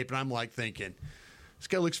his tape and I'm like thinking, this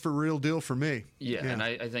guy looks for real deal for me. Yeah, and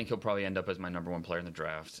I think he'll probably end up as my number one player in the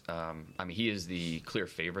draft. He is the clear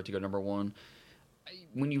favorite to go number one.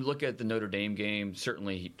 When you look at the Notre Dame game,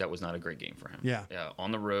 certainly that was not a great game for him. Yeah.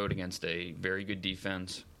 On the road against a very good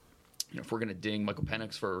defense. If we're going to ding Michael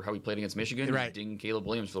Penix for how he played against Michigan, right. Ding Caleb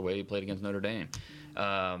Williams for the way he played against Notre Dame.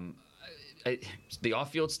 The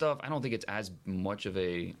off-field stuff, I don't think it's as much of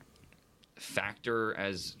a factor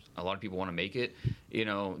as a lot of people want to make it.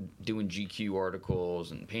 Doing GQ articles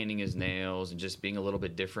and painting his nails and just being a little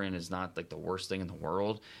bit different is not like the worst thing in the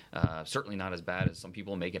world. Certainly not as bad as some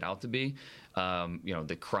people make it out to be.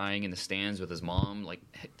 The crying in the stands with his mom,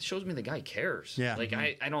 it shows me the guy cares. Yeah.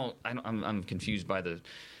 I'm confused by the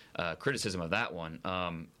criticism of that one.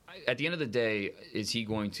 At the end of the day, is he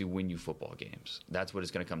going to win you football games? That's what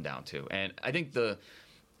it's going to come down to. And I think the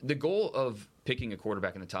goal of picking a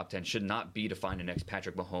quarterback in the top 10 should not be to find the next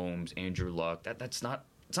Patrick Mahomes, Andrew Luck. It's not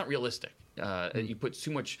realistic. You put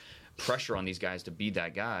too much pressure on these guys to be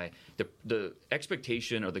that guy. The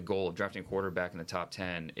expectation or the goal of drafting a quarterback in the top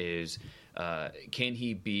 10 is can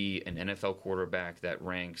he be an NFL quarterback that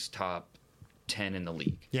ranks top 10 in the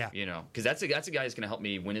league? Yeah. Because that's a guy that's going to help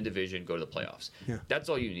me win a division, go to the playoffs. Yeah. That's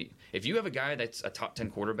all you need. If you have a guy that's a top 10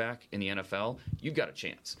 quarterback in the NFL, you've got a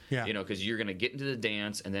chance. Yeah. Because you're going to get into the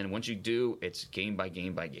dance, and then once you do, it's game by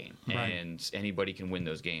game by game. Right. And anybody can win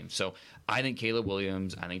those games. So I think Caleb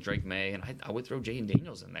Williams, I think Drake May, and I would throw Jaden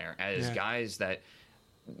Daniels in there as guys that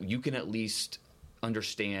you can at least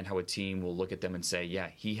understand how a team will look at them and say,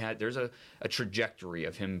 yeah, there's a trajectory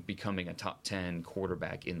of him becoming a top 10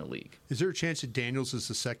 quarterback in the league. Is there a chance that Daniels is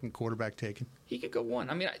the second quarterback taken? He could go one.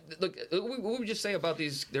 Look, what we just say about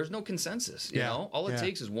these, there's no consensus. You know? All it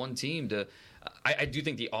takes is one team to I do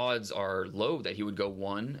think the odds are low that he would go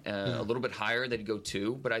one, a little bit higher that he'd go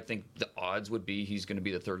two, but I think the odds would be he's going to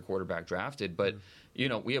be the third quarterback drafted. But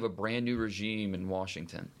we have a brand new regime in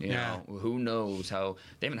Washington. You know, who knows how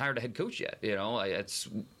they haven't hired a head coach yet. It's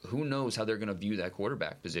who knows how they're going to view that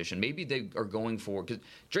quarterback position. Maybe they are going for, because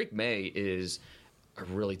Drake May is a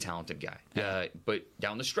really talented guy. But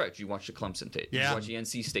down the stretch, you watch the Clemson tape, you watch the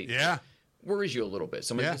NC State tape. Worries you a little bit.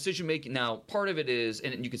 Some of the decision making. Now, part of it is,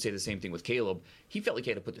 and you could say the same thing with Caleb. He felt like he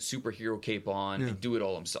had to put the superhero cape on and do it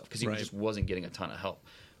all himself because he just wasn't getting a ton of help.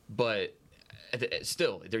 But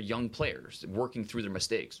still, they're young players working through their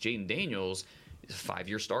mistakes. Jaden Daniels is a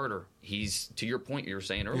 5-year starter. He's, to your point you were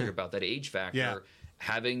saying earlier about that age factor,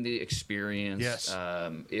 having the experience.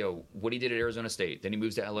 What he did at Arizona State, then he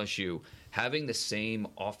moves to LSU, having the same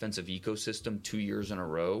offensive ecosystem 2 years in a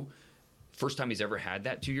row. First time he's ever had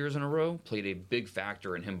that 2 years in a row, played a big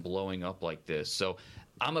factor in him blowing up like this. So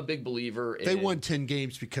I'm a big believer in... They won 10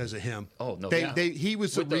 games because of him. Oh, no He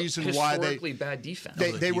was the reason why they... Historically bad defense.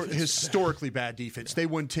 They were historically bad defense. They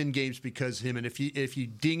won 10 games because of him. And if you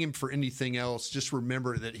ding him for anything else, just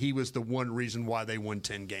remember that he was the one reason why they won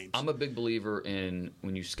 10 games. I'm a big believer in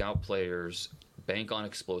when you scout players... bank on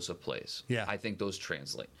explosive plays. I think those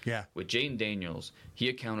translate. With Jaden Daniels, he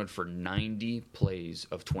accounted for 90 plays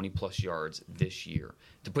of 20-plus yards this year.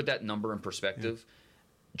 To put that number in perspective,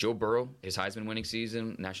 Joe Burrow, his Heisman winning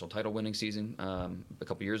season, national title winning season a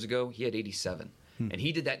couple years ago, he had 87. And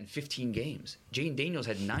he did that in 15 games. Jaden Daniels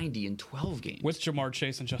had 90 in 12 games. With Jamar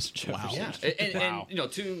Chase and Justin Jefferson. Wow. Yeah.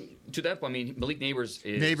 And to that point, Malik Neighbors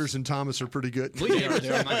is... Neighbors and Thomas are pretty good. Malik Neighbors,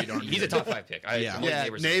 he's a top 5 pick.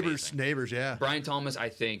 Neighbors, yeah. Brian Thomas, I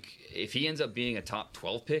think, if he ends up being a top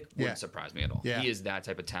 12 pick, wouldn't surprise me at all. He is that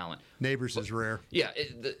type of talent. Neighbors is rare. Yeah.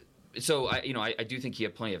 So I do think he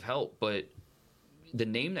had plenty of help, but the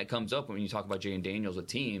name that comes up when you talk about Jaden Daniels with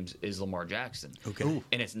teams is Lamar Jackson. Okay. Ooh.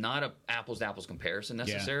 And it's not a apples to apples comparison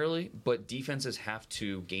necessarily, but defenses have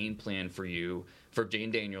to game plan for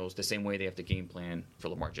Jaden Daniels the same way they have to game plan for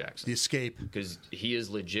Lamar Jackson. The escape. Because he is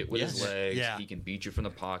legit with his legs. Yeah. He can beat you from the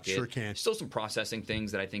pocket. Sure can. Still some processing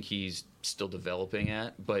things that I think he's still developing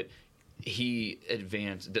at, but he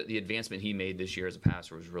advanced. The advancement he made this year as a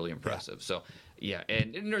passer was really impressive. Yeah. So,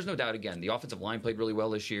 and there's no doubt, again, the offensive line played really well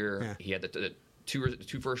this year. Yeah. He had the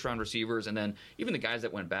two first-round receivers, and then even the guys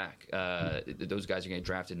that went back, those guys are going to get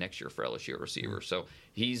drafted next year for LSU receivers. So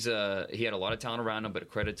he had a lot of talent around him, but a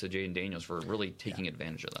credit to Jaden Daniels for really taking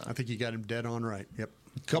advantage of that. I think you got him dead on right. Yep.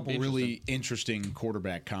 A couple really interesting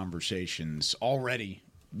quarterback conversations already.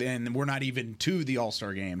 And we're not even to the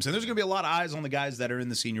All-Star games. And there's going to be a lot of eyes on the guys that are in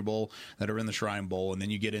the Senior Bowl, that are in the Shrine Bowl, and then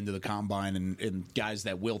you get into the Combine and guys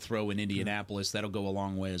that will throw in Indianapolis. That'll go a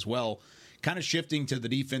long way as well. Kind of shifting to the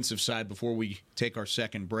defensive side before we take our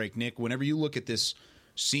second break. Nick, whenever you look at this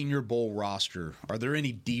Senior Bowl roster, are there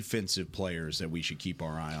any defensive players that we should keep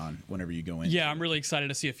our eye on whenever you go in? Yeah, I'm really excited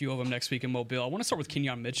to see a few of them next week in Mobile. I want to start with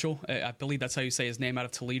Kenyon Mitchell. I believe that's how you say his name, out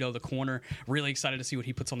of Toledo, the corner. Really excited to see what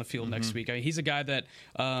he puts on the field next week. I mean, he's a guy that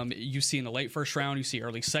you see in the late first round, you see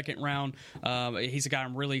early second round. He's a guy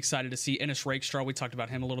I'm really excited to see. Ennis Rakestraw, we talked about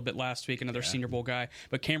him a little bit last week, another Senior Bowl guy.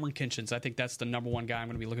 But Cameron Kinchens, I think that's the number one guy I'm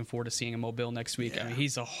going to be looking forward to seeing in Mobile next week. I mean,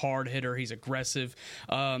 he's a hard hitter. He's aggressive.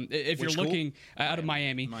 If you're looking out of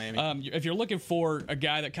Miami. If you're looking for a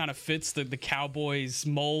guy that kind of fits the Cowboys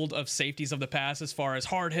mold of safeties of the past, as far as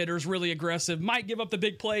hard hitters, really aggressive, might give up the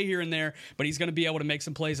big play here and there, but he's going to be able to make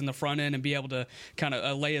some plays in the front end and be able to kind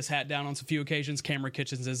of lay his hat down on some few occasions. Cameron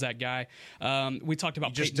Kinchens is that guy. We talked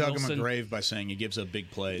about just Peyton dug Wilson. him a grave by saying he gives up big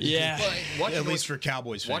plays. Yeah. At least for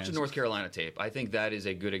Cowboys fans. Watch the North Carolina tape. I think that is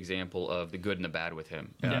a good example of the good and the bad with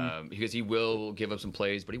him. Because he will give up some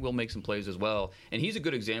plays, but he will make some plays as well. And he's a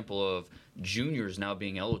good example of juniors now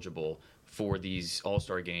being eligible for these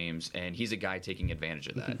All-Star games, and he's a guy taking advantage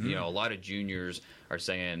of that. A lot of juniors are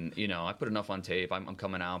saying, I put enough on tape, I'm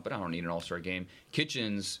coming out, but I don't need an All-Star game.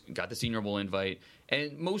 Kitchens got the Senior Bowl invite,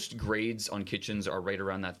 and most grades on Kitchens are right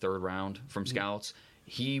around that third round from scouts.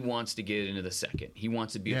 He wants to get into the second. He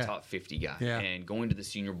wants to be a top 50 guy, and going to the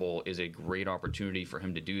Senior Bowl is a great opportunity for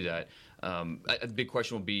him to do that. A big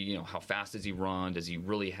question will be, how fast does he run? Does he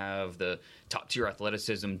really have the top-tier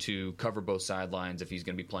athleticism to cover both sidelines if he's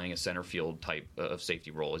going to be playing a center field type of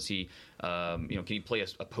safety role? Is he, can he play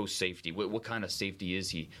a post safety? What kind of safety is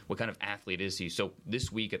he? What kind of athlete is he? So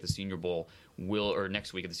this week at the Senior Bowl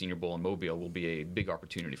next week at the Senior Bowl in Mobile will be a big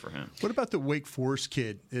opportunity for him. What about the Wake Forest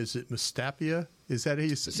kid? Is it Mustapia? Is that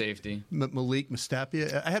his safety? Malik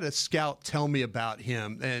Mustapia. I had a scout tell me about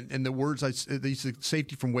him, and the words he's a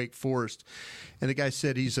safety from Wake Forest, and the guy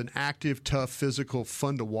said he's an active, tough, physical,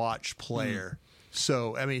 fun to watch player.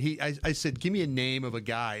 So I mean, I said, give me a name of a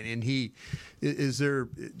guy, and is there,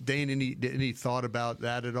 Dane, any thought about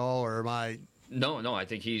that at all, or am I? No. I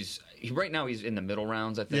think right now he's in the middle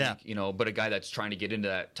rounds. I think, but a guy that's trying to get into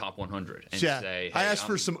that top 100 and say, hey, I asked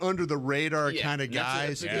for some under the radar kind of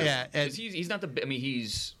guys. And he's not the. I mean,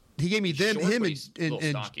 he's. He gave me him and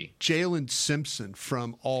stocky. Jalen Simpson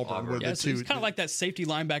from Auburn. Were the two. He's kind of like that safety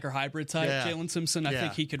linebacker hybrid type. Jalen Simpson, I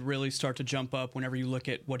think he could really start to jump up whenever you look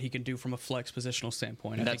at what he can do from a flex positional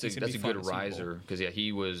standpoint. And that's a good riser because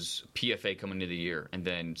he was PFA coming into the year and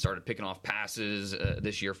then started picking off passes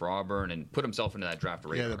this year for Auburn and put himself into that draft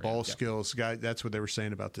radar. Yeah, the ball skills guy. That's what they were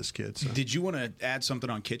saying about this kid. So. Did you want to add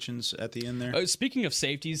something on Kitchens at the end there? Speaking of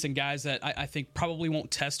safeties and guys that I think probably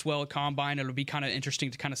won't test well at Combine, it'll be kind of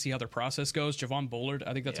interesting to kind of see how their process goes. Javon Bullard,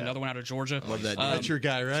 I think that's another one out of Georgia. Love that. That's your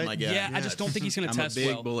guy, right? My guy. Yeah, I just don't think he's going to test well.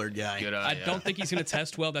 I'm a big Bullard guy. I don't think he's going to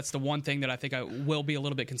test well. That's the one thing that I think will be a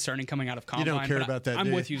little bit concerning coming out of Combine. You don't care about that,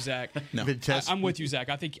 I'm with you, Zach. No. I'm with you, Zach.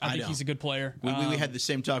 I think he's a good player. We had the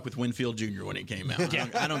same talk with Winfield Jr. when it came out.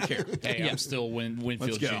 I don't care. Hey, I'm still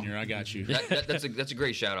Winfield Jr. I got you. That's a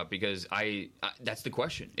great shout out because that's the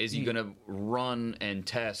question. Is he going to run and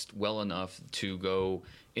test well enough to go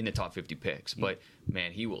in the top 50 picks? But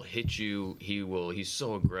man, he will hit you. He's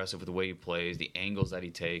so aggressive with the way he plays, the angles that he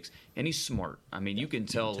takes, and he's smart. I mean, you can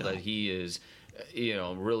tell that he is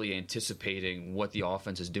really anticipating what the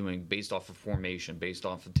offense is doing based off of formation, based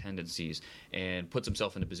off of tendencies, and puts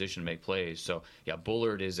himself in a position to make plays. So yeah,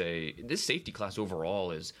 Bullard is this safety class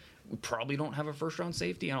overall we probably don't have a first round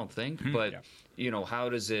safety, I don't think, but how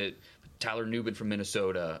does it Tyler Nubin from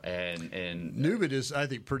Minnesota, and Nubin is, I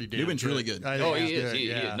think, pretty damn Nubin's good. really good. Oh, he is. He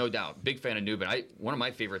is, no doubt. Big fan of Nubin. One of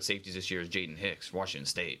my favorite safeties this year is Jaden Hicks, Washington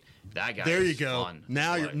State. That guy. There you is go. Fun.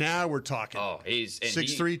 Now we're talking. Oh, he's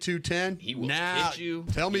 6'3", 210. He will now, hit you.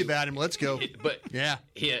 Tell me about him. Let's go. But yeah,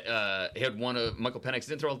 he had one of Michael Penix.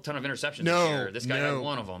 Didn't throw a ton of interceptions No, this year. This guy had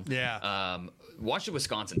one of them. Yeah. Watch the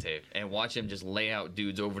Wisconsin tape and watch him just lay out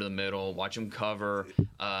dudes over the middle. Watch him cover.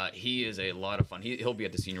 He is a lot of fun. He'll be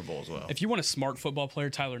at the Senior Bowl as well. If you want a smart football player,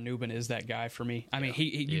 Tyler Nubin is that guy for me. I mean,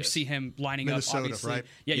 you see him lining Minnesota, up. Obviously, right?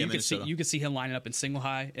 Yeah, you Minnesota. could see him lining up in single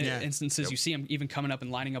high instances. Yep. You see him even coming up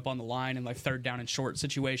and lining up on the line in like third down and short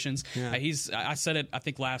situations. Yeah. I said it, I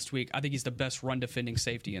think last week. I think he's the best run defending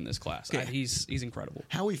safety in this class. He's incredible.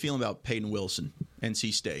 How are we feeling about Peyton Wilson,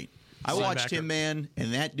 NC State? I watched him, man,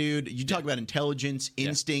 and that dude, you talk about intelligence,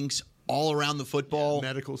 instincts, all around the football.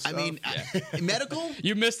 Medical stuff. I mean, medical?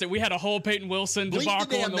 You missed it. We had a whole Peyton Wilson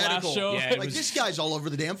debacle in the last show. Yeah, like, this guy's all over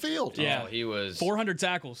the damn field. Yeah, he was 400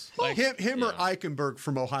 tackles. Like, him or Eichenberg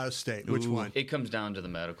from Ohio State? Which one? It comes down to the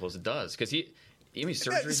medicals. It does, because he. How many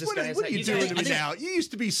surgeries this guy has What are had? you doing to me now? You used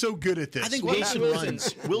to be so good at this. I think Wilson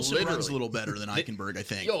runs a little better than Eichenberg, I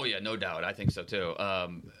think. Oh, yeah, no doubt. I think so, too.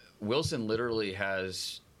 Wilson literally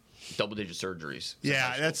has double-digit surgeries.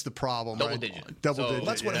 Yeah, that's the problem. Double-digit. Double-digit.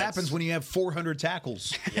 That's what happens when you have 400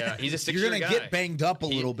 tackles. Yeah, he's a 6-year You're going guy. to get banged up a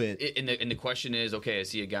little bit. And the question is, okay,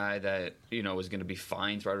 is he a guy that is going to be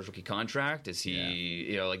fine throughout his rookie contract? Is he,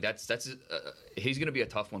 he's going to be a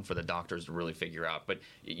tough one for the doctors to really figure out. But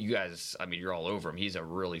you guys, I mean, you're all over him. He's a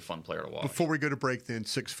really fun player to watch. Before we go to break, then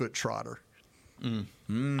 6-foot trotter. Come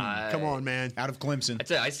on, man. Out of Clemson. I'd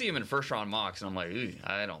say I see him in first-round mocks, and I'm like,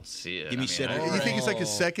 I don't see it. Give me Cedric. You think he's like a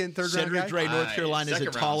second, third round guy? Cedric Gray, North Carolina, is a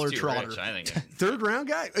taller trotter. I think. Third round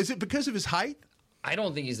guy? Is it because of his height? I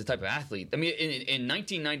don't think he's the type of athlete. I mean, in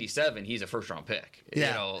 1997, he's a first-round pick.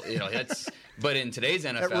 Yeah. That's. But in today's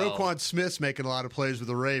NFL, Roquan Smith's making a lot of plays with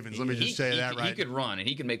the Ravens. Let me just say that right. He could run and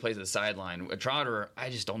he can make plays at the sideline. A Trotter,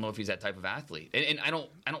 I just don't know if he's that type of athlete, and I don't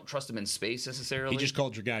trust him in space necessarily. He just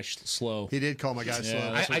called your guy slow. He did call my guy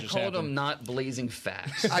slow. I called him not blazing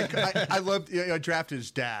fast. I loved. I drafted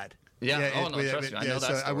his dad. Yeah. Trust me. I know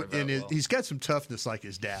that story very well. He's got some toughness like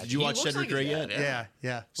his dad. Did you watch Cedric Gray yet?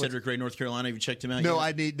 Yeah. Cedric Gray, North Carolina. Have you checked him out? No, yet?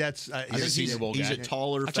 I need. That's. He's a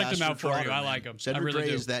taller, I checked him out for trotter, you. I man. like him. Cedric I really Gray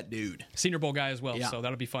do. is that dude. Senior Bowl guy as well, so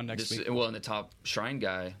that'll be fun next week. Well, and the top Shrine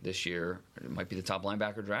guy this year might be the top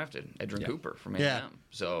linebacker drafted, Edrin Cooper from A&M.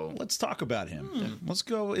 So let's talk about him. Let's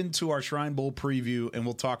go into our Shrine Bowl preview, and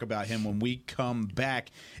we'll talk about him when we come back.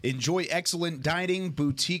 Enjoy excellent dining,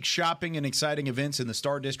 boutique shopping, and exciting events in the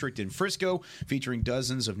Star District in Frisco, featuring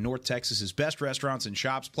dozens of North Texas's best restaurants and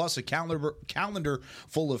shops, plus a calendar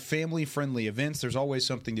full of family-friendly events. There's always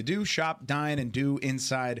something to do, shop, dine, and do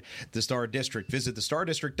inside the Star District. Visit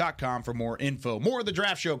thestardistrict.com for more info. More of the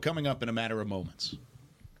Draft Show coming up in a matter of moments.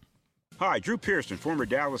 Hi, Drew Pearson, former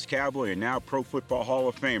Dallas Cowboy and now Pro Football Hall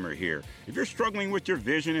of Famer here. If you're struggling with your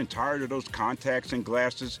vision and tired of those contacts and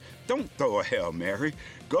glasses, don't throw a Hail Mary.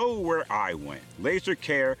 Go where I went. Laser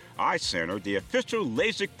Care Eye Center, the official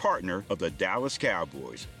LASIK partner of the Dallas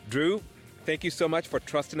Cowboys. Drew, thank you so much for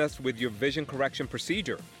trusting us with your vision correction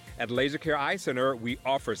procedure. At Laser Care Eye Center, we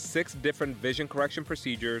offer 6 different vision correction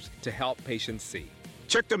procedures to help patients see.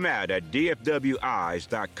 Check them out at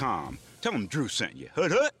dfweyes.com. Tell them Drew sent you.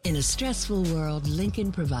 Hood, hood. In a stressful world,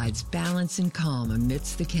 Lincoln provides balance and calm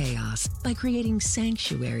amidst the chaos by creating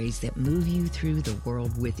sanctuaries that move you through the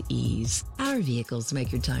world with ease. Our vehicles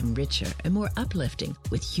make your time richer and more uplifting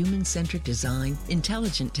with human-centric design,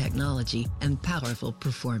 intelligent technology, and powerful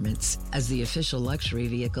performance. As the official luxury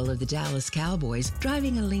vehicle of the Dallas Cowboys,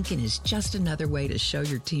 driving a Lincoln is just another way to show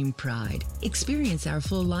your team pride. Experience our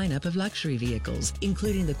full lineup of luxury vehicles,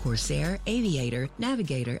 including the Corsair, Aviator,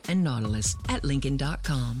 Navigator, and Nautilus at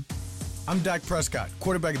Lincoln.com. I'm Dak Prescott,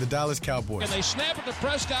 quarterback of the Dallas Cowboys. And they snap it to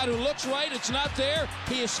Prescott, who looks right. It's not there.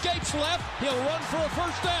 He escapes left. He'll run for a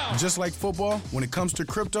first down. Just like football, when it comes to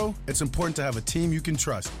crypto, it's important to have a team you can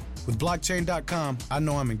trust. With Blockchain.com, I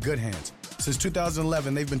know I'm in good hands. Since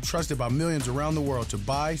 2011, they've been trusted by millions around the world to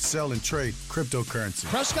buy, sell, and trade cryptocurrency.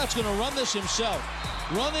 Prescott's going to run this himself.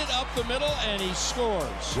 Run it up the middle, and he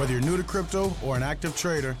scores. Whether you're new to crypto or an active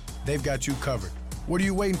trader, they've got you covered. What are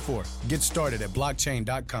you waiting for? Get started at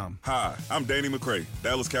blockchain.com. Hi, I'm Danny McCray,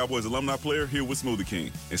 Dallas Cowboys alumni player here with Smoothie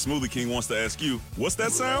King. And Smoothie King wants to ask you, what's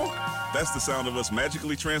that sound? That's the sound of us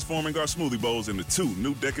magically transforming our smoothie bowls into 2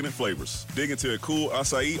 new decadent flavors. Dig into a cool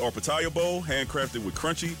acai or pitaya bowl, handcrafted with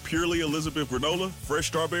crunchy, purely Elizabeth granola, fresh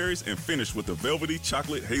strawberries, and finished with a velvety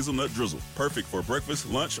chocolate hazelnut drizzle. Perfect for breakfast,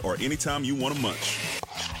 lunch, or anytime you want to munch.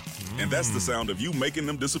 And that's the sound of you making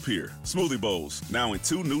them disappear. Smoothie Bowls, now in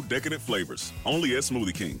 2 new decadent flavors. Only at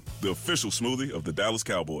Smoothie King, the official smoothie of the Dallas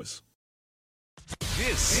Cowboys.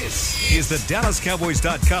 This is the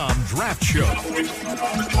DallasCowboys.com Draft Show.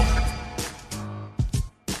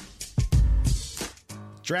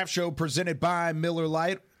 Draft Show presented by Miller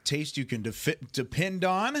Lite. Taste you can depend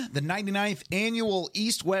on. The 99th annual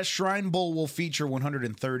East-West Shrine Bowl will feature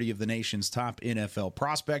 130 of the nation's top NFL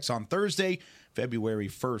prospects on Thursday, February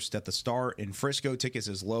 1st at the Star in Frisco. Tickets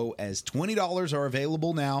as low as $20 are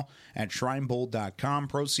available now at shrinebowl.com.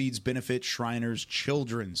 Proceeds benefit Shriners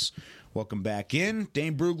Children's. Welcome back in.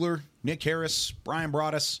 Dane Brugler, Nick Harris, Brian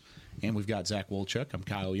Broaddus, and we've got Zach Wolchuk. I'm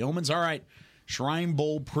Kyle Yeomans. All right, Shrine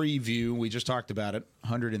Bowl preview. We just talked about it.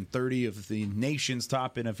 130 of the nation's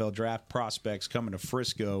top NFL draft prospects coming to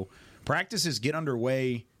Frisco. Practices get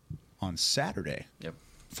underway on Saturday. Yep.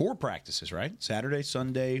 4 practices, right? Saturday,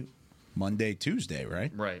 Sunday, Monday, Tuesday,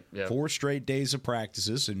 right? Right, yeah. 4 straight days of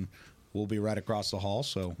practices, and we'll be right across the hall,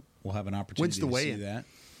 so we'll have an opportunity to see that.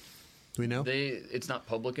 Do we know? It's not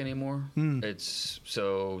public anymore. It's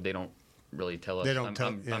so they don't really tell us. They don't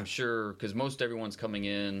I'm sure because most everyone's coming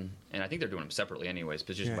in, and I think they're doing them separately anyways,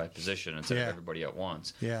 position by position instead of everybody at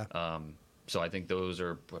once. Yeah. So I think those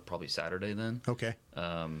are probably Saturday then. Okay.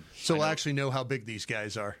 So we'll actually know how big these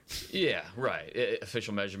guys are. Yeah, right.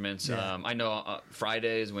 Official measurements. Yeah. I know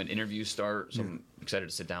Friday is when interviews start, so I'm excited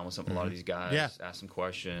to sit down with a lot of these guys, ask some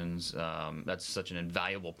questions. That's such an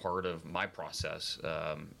invaluable part of my process,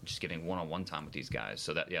 just getting one-on-one time with these guys.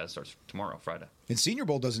 So that starts tomorrow, Friday. And Senior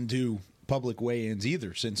Bowl doesn't do public weigh-ins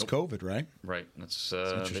either since COVID, right? Right. That's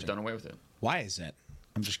they've done away with it. Why is that?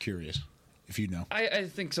 I'm just curious. If you know, I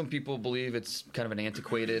think some people believe it's kind of an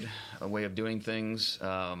antiquated way of doing things.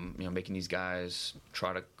 Making these guys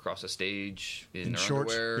try to cross a stage in their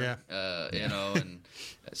shorts, underwear, and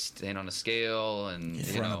stand on a scale and in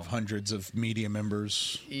front of hundreds of media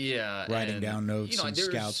members. Yeah, writing down notes and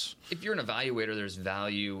scouts. If you're an evaluator, there's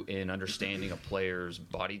value in understanding a player's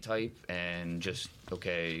body type and just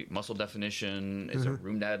muscle definition. Is a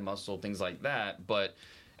room dad muscle, things like that, but.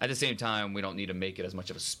 At the same time, we don't need to make it as much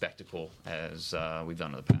of a spectacle as we've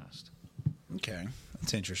done in the past. Okay,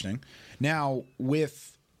 that's interesting. Now,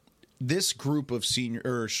 with this group of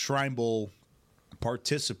Shrine Bowl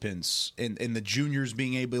participants and the juniors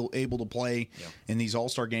being able to play in these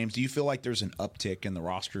All-Star games, do you feel like there's an uptick in the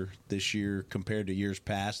roster this year compared to years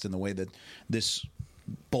past in the way that this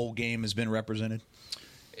bowl game has been represented?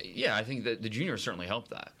 Yeah, I think that the juniors certainly helped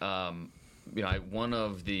that. One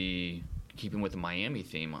of the... Keeping with the Miami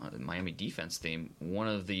theme, the Miami defense theme, one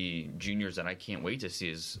of the juniors that I can't wait to see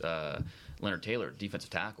is Leonard Taylor, defensive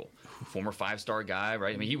tackle, former 5-star guy,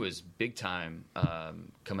 right? I mean, he was big time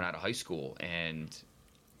coming out of high school. And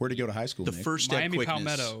where'd he go to high school? The Nick? first step Miami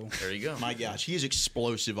quickness. Palmetto. There you go. My gosh, he is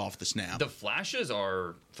explosive off the snap. The flashes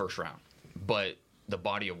are first round, but the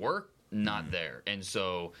body of work not there. And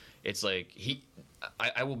so it's like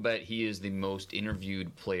I will bet he is the most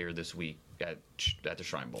interviewed player this week at the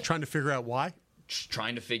Shrine Bowl. Trying to figure out why?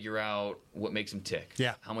 Trying to figure out what makes him tick.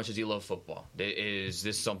 Yeah. How much does he love football? Is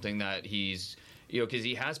this something that he's, because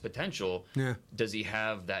he has potential. Yeah. Does he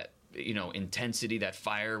have that, intensity, that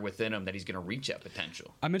fire within him that he's going to reach that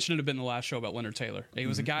potential? I mentioned it a bit in the last show about Leonard Taylor. He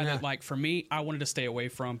was a guy that, for me, I wanted to stay away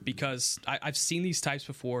from because I've seen these types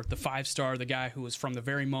before. The 5-star, the guy who was from the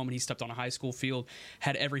very moment he stepped on a high school field,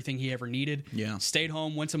 had everything he ever needed. Yeah. Stayed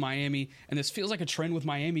home, went to Miami, and this feels like a trend with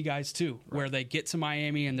Miami guys too, where they get to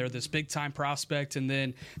Miami and they're this big-time prospect, and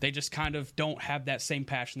then they just kind of don't have that same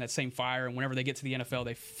passion, that same fire, and whenever they get to the NFL,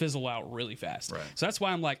 they fizzle out really fast. Right. So that's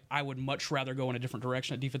why I'm like, I would much rather go in a different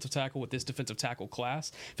direction at defensive tackle with this defensive tackle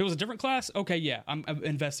class. If it was a different class, okay, yeah, I'm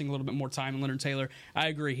investing a little bit more time in Leonard Taylor. I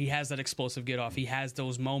agree. He has that explosive get off. He has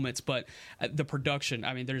those moments, but the production,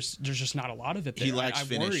 I mean, there's just not a lot of it there. He lacks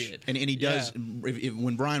finish. And he does,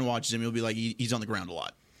 when Brian watches him, he'll be like, he's on the ground a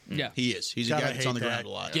lot. Yeah. He is. He's a guy that's on the ground a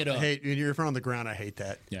lot. Get up. When you're on the ground, I hate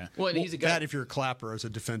that. Yeah. Well, and he's a guy. That if you're a clapper as a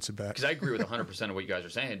defensive back. Because I agree with 100% of what you guys are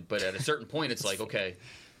saying, but at a certain point, it's like, okay,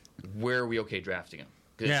 where are we drafting him?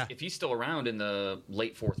 Because if he's still around in the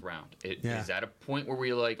late 4th round, is that a point where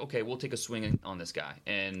we're like, okay, we'll take a swing on this guy?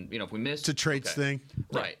 And, if we miss... It's a traits thing.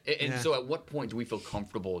 Right. And so at what point do we feel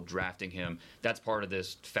comfortable drafting him? That's part of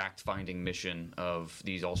this fact-finding mission of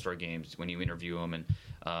these All-Star games when you interview him. And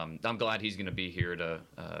I'm glad he's going to be here to,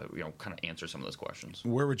 kind of answer some of those questions.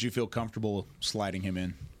 Where would you feel comfortable sliding him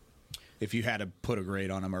in if you had to put a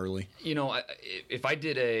grade on him early? If I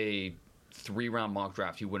did a 3-round mock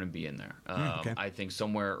draft, he wouldn't be in there. I think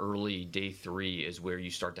somewhere early day 3 is where you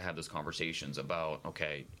start to have those conversations about,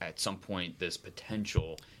 okay, at some point this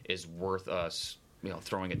potential is worth us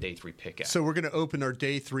throwing a day 3 pick at. So we're going to open our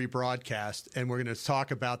day 3 broadcast, and we're going to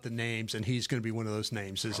talk about the names, and he's going to be one of those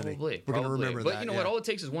names, isn't he? We're going to remember that. But you know what? All it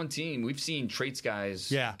takes is one team. We've seen traits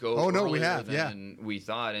guys go earlier than we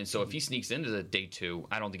thought, and so if he sneaks into the day 2,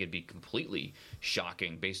 I don't think it'd be completely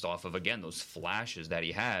shocking based off of, again, those flashes that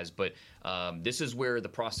he has. But this is where the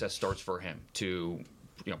process starts for him to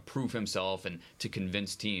prove himself and to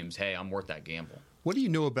convince teams, hey, I'm worth that gamble. What do you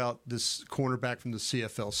know about this cornerback from the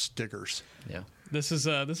CFL, Stiggers? Yeah. This is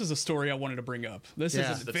a story I wanted to bring up. This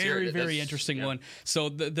is a very interesting one. So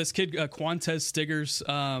this kid Quantez Stiggers,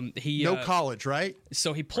 he college, right?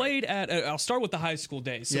 So he played at. I'll start with the high school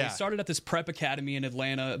days. So he started at this prep academy in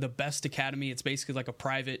Atlanta, the Best Academy. It's basically like a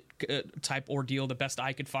private type ordeal, the best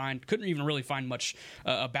I could find. Couldn't even really find much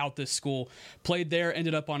about this school. Played there,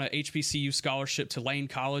 ended up on a HBCU scholarship to Lane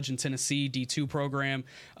College in Tennessee, D2 program.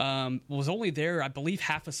 Was only there, I believe,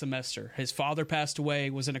 half a semester. His father passed away,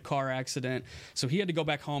 was in a car accident. So he had to go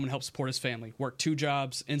back home and help support his family. Worked 2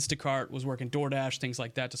 jobs, Instacart, was working DoorDash, things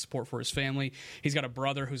like that to support for his family. He's got a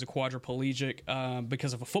brother who's a quadriplegic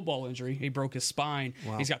because of a football injury. He broke his spine.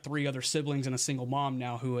 Wow. He's got 3 other siblings and a single mom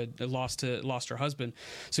now who had lost her husband.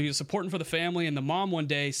 So he was supporting for the family, and the mom one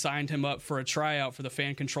day signed him up for a tryout for the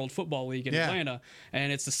fan-controlled football league in Atlanta.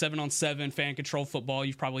 And it's the 7-on-7 fan-controlled football.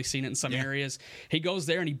 You've probably seen it in some areas. He goes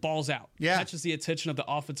there and he balls out. Catches the attention of the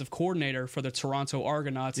offensive coordinator for the Toronto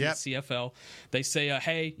Argonauts in the CFL. They say,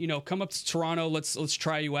 hey, come up to Toronto. Let's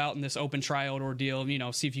try you out in this open tryout ordeal.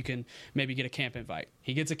 See if you can maybe get a camp invite.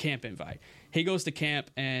 He gets a camp invite. He goes to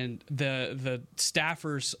camp, and the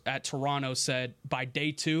staffers at Toronto said by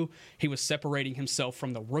day 2 he was separating himself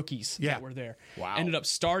from the rookies that were there. Wow. Ended up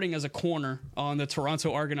starting as a corner on the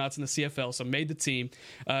Toronto Argonauts in the CFL, so made the team.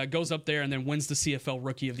 Goes up there and then wins the CFL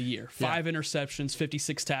Rookie of the Year. 5 interceptions,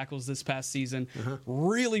 56 tackles this past season.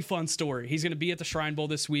 Really fun story. He's going to be at the Shrine Bowl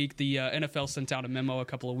this week. The NFL sent out a memo a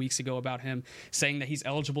couple of weeks ago about him saying that he's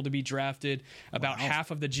eligible to be drafted. About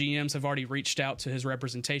half of the GMs have already reached out to his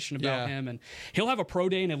representation about him, and he'll have a pro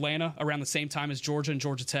day in Atlanta around the same time as Georgia and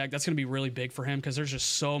Georgia Tech. That's going to be really big for him because there's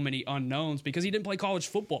just so many unknowns because he didn't play college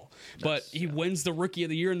football. But he wins the Rookie of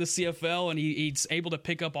the Year in the CFL, and he's able to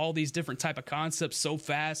pick up all these different type of concepts so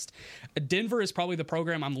fast. Denver is probably the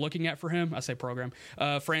program I'm looking at for him. I say program.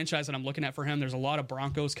 Franchise that I'm looking at for him. There's a lot of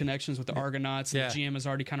Broncos connections with the Argonauts, and the GM has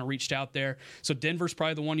already kind of reached out there. So Denver's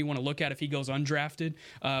probably the one you want to look at if he goes undrafted.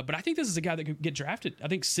 But I think this is a guy that could get drafted. I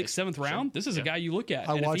think 6th, 7th round. This is a guy you look at.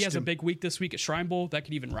 And if he has a big week this week at Shrine Bowl, that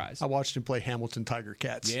could even rise. I watched him play Hamilton Tiger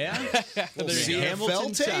Cats. Yeah.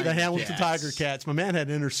 The Hamilton Tiger Cats. My man had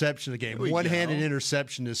an interception in the game. One-handed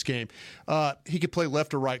interception this game. He could play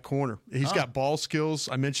left or right corner. He's got ball skills.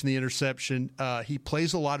 I mentioned the interception. He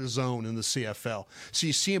plays a lot of zone in the CFL. So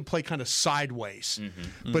you see him play kind of sideways.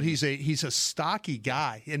 But he's a stocky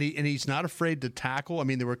guy, and he's not afraid to tackle. I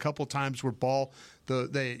mean, there were a couple of times where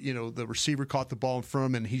the receiver caught the ball in front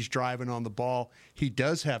of him and he's driving on the ball. He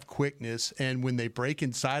does have quickness, and when they break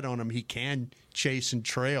inside on him, he can chase and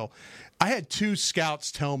trail. I had 2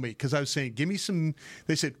 scouts tell me, because I was saying, give me some,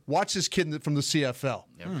 they said, watch this kid from the CFL.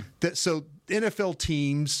 So NFL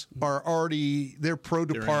teams are already, their pro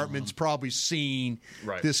department's probably seen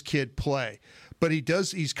this kid play. But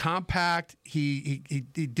he's compact. He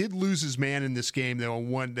did lose his man in this game,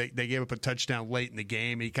 though. They gave up a touchdown late in the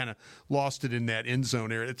game. He kind of lost it in that end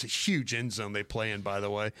zone area. It's a huge end zone they play in, by the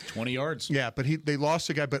way. 20 yards. Yeah, but they lost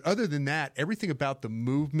the guy. But other than that, everything about the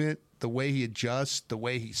movement, the way he adjusts, the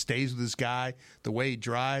way he stays with his guy, the way he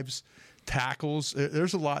drives, tackles, there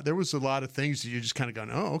was a lot of things that you're just kind of going,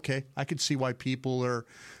 oh, okay, I could see why people are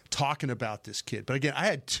talking about this kid. But again, I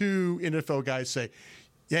had 2 NFL guys say,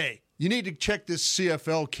 hey, you need to check this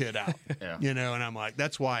CFL kid out. And I'm like,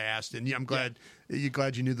 that's why I asked. And I'm glad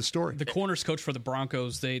you knew the story. The corners coach for the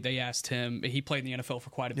Broncos, they asked him. He played in the NFL for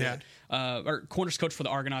quite a bit. Or corners coach for the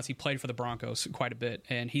Argonauts, he played for the Broncos quite a bit.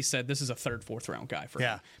 And he said this is a 3rd, 4th round guy for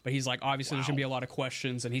him. But he's like, obviously there's going to be a lot of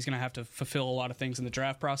questions, and he's going to have to fulfill a lot of things in the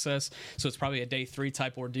draft process. So it's probably a day 3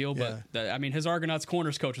 type ordeal. But his Argonauts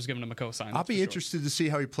corners coach was giving him a cosign. I'll be interested to see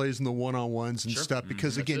how he plays in the one-on-ones and stuff,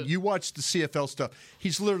 because again, you watch the CFL stuff.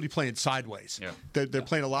 He's literally playing sideways. They're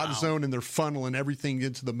playing a lot of zone, and they're funneling everything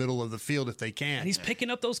into the middle of the field if they can. And he's picking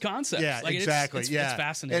up those concepts. Yeah, exactly. It's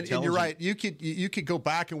fascinating. And you're right. You could go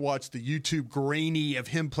back and watch the YouTube grainy of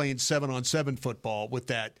him playing 7-on-7 football with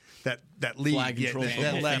that league.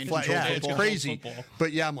 It's crazy. Football.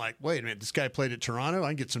 But I'm like, wait a minute, this guy played at Toronto. I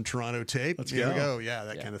can get some Toronto tape. Here we go.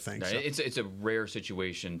 Kind of thing. No, so. It's a rare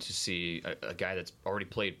situation to see a guy that's already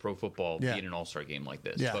played pro football be in an all-star game like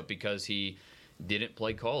this. But because he didn't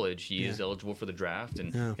play college, he is eligible for the draft.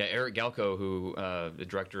 And Eric Galko, who the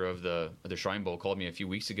director of the Shrine Bowl, called me a few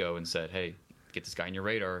weeks ago and said, hey, get this guy on your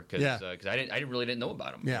radar because I didn't know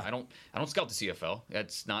about him. Yeah. I don't scout the CFL.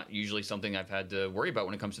 That's not usually something I've had to worry about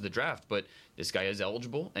when it comes to the draft. But this guy is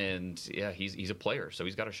eligible, and he's a player, so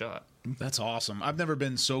he's got a shot. That's awesome. I've never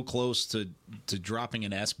been so close to dropping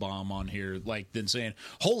an S-bomb on here, like than saying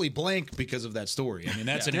 "holy blank" because of that story. I mean,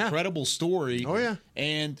 that's an incredible story. Oh yeah,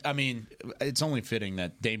 and I mean, it's only fitting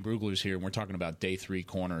that Dane Brugler's here, and we're talking about day 3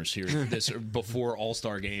 corners here this before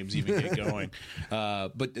All-Star games even get going.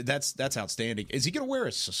 But that's outstanding. Is he going to wear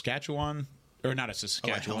a Saskatchewan? Or not a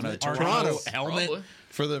Saskatchewan, a Toronto helmet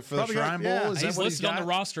for the Shrine Bowl? He's listed on the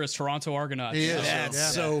roster as Toronto Argonauts. He is.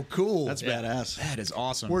 That's so cool. That's badass. That is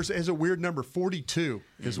awesome. Has a weird number 42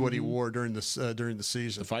 is what he wore during the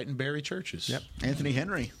season. The Fighting Barry Churches. Yep. Anthony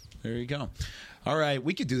Henry. There you go. All right,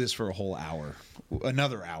 we could do this for a whole hour,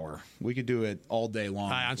 another hour. We could do it all day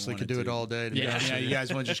long. I honestly could do it all day. Yeah, you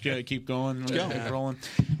guys want to just keep going? Let's go. Keep rolling.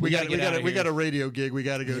 We got a radio gig we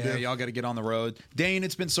got to go do. Y'all got to get on the road. Dane,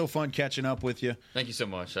 it's been so fun catching up with you. Thank you so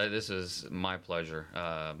much. This is my pleasure.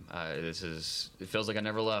 It feels like I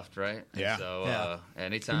never left, right? Yeah. And so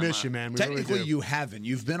anytime we miss you, man. We technically, really do. You haven't.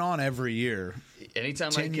 You've been on every year. Anytime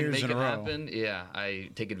I can make it happen, I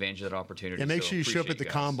take advantage of that opportunity. And make sure you show up at the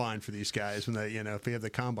combine for these guys when they, if we have the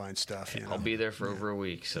combine stuff. I'll be there for over a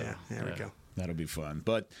week. So there we go. That'll be fun.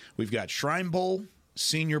 But we've got Shrine Bowl,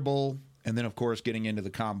 Senior Bowl, and then of course getting into the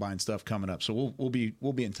combine stuff coming up. So we'll be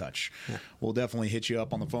in touch. Yeah. We'll definitely hit you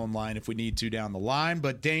up on the phone line if we need to down the line.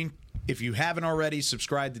 But Dane, if you haven't already,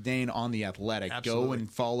 subscribe to Dane on The Athletic. Absolutely. Go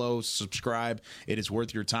and follow, subscribe. It is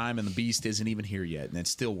worth your time, and the Beast isn't even here yet, and it's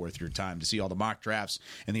still worth your time to see all the mock drafts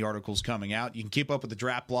and the articles coming out. You can keep up with the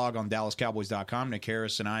draft blog on DallasCowboys.com. Nick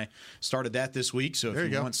Harris and I started that this week, so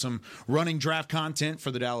if you want some running draft content for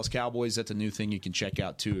the Dallas Cowboys, that's a new thing you can check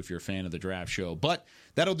out, too, if you're a fan of the draft show. But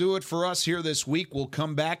that'll do it for us here this week. We'll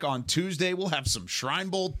come back on Tuesday. We'll have some Shrine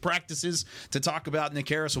Bowl practices to talk about. Nick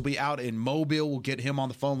Harris will be out in Mobile. We'll get him on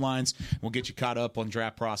the phone lines. We'll get you caught up on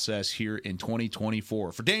draft process here in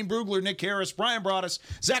 2024. For Dane Brugler, Nick Harris, Brian Broaddus,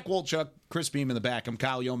 Zach Wolchuk, Chris Beam in the back, I'm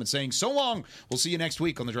Kyle Yeoman saying so long. We'll see you next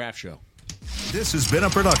week on The Draft Show. This has been a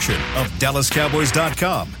production of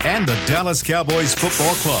DallasCowboys.com and the Dallas Cowboys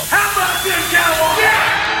Football Club. How about this, Cowboys? Yeah!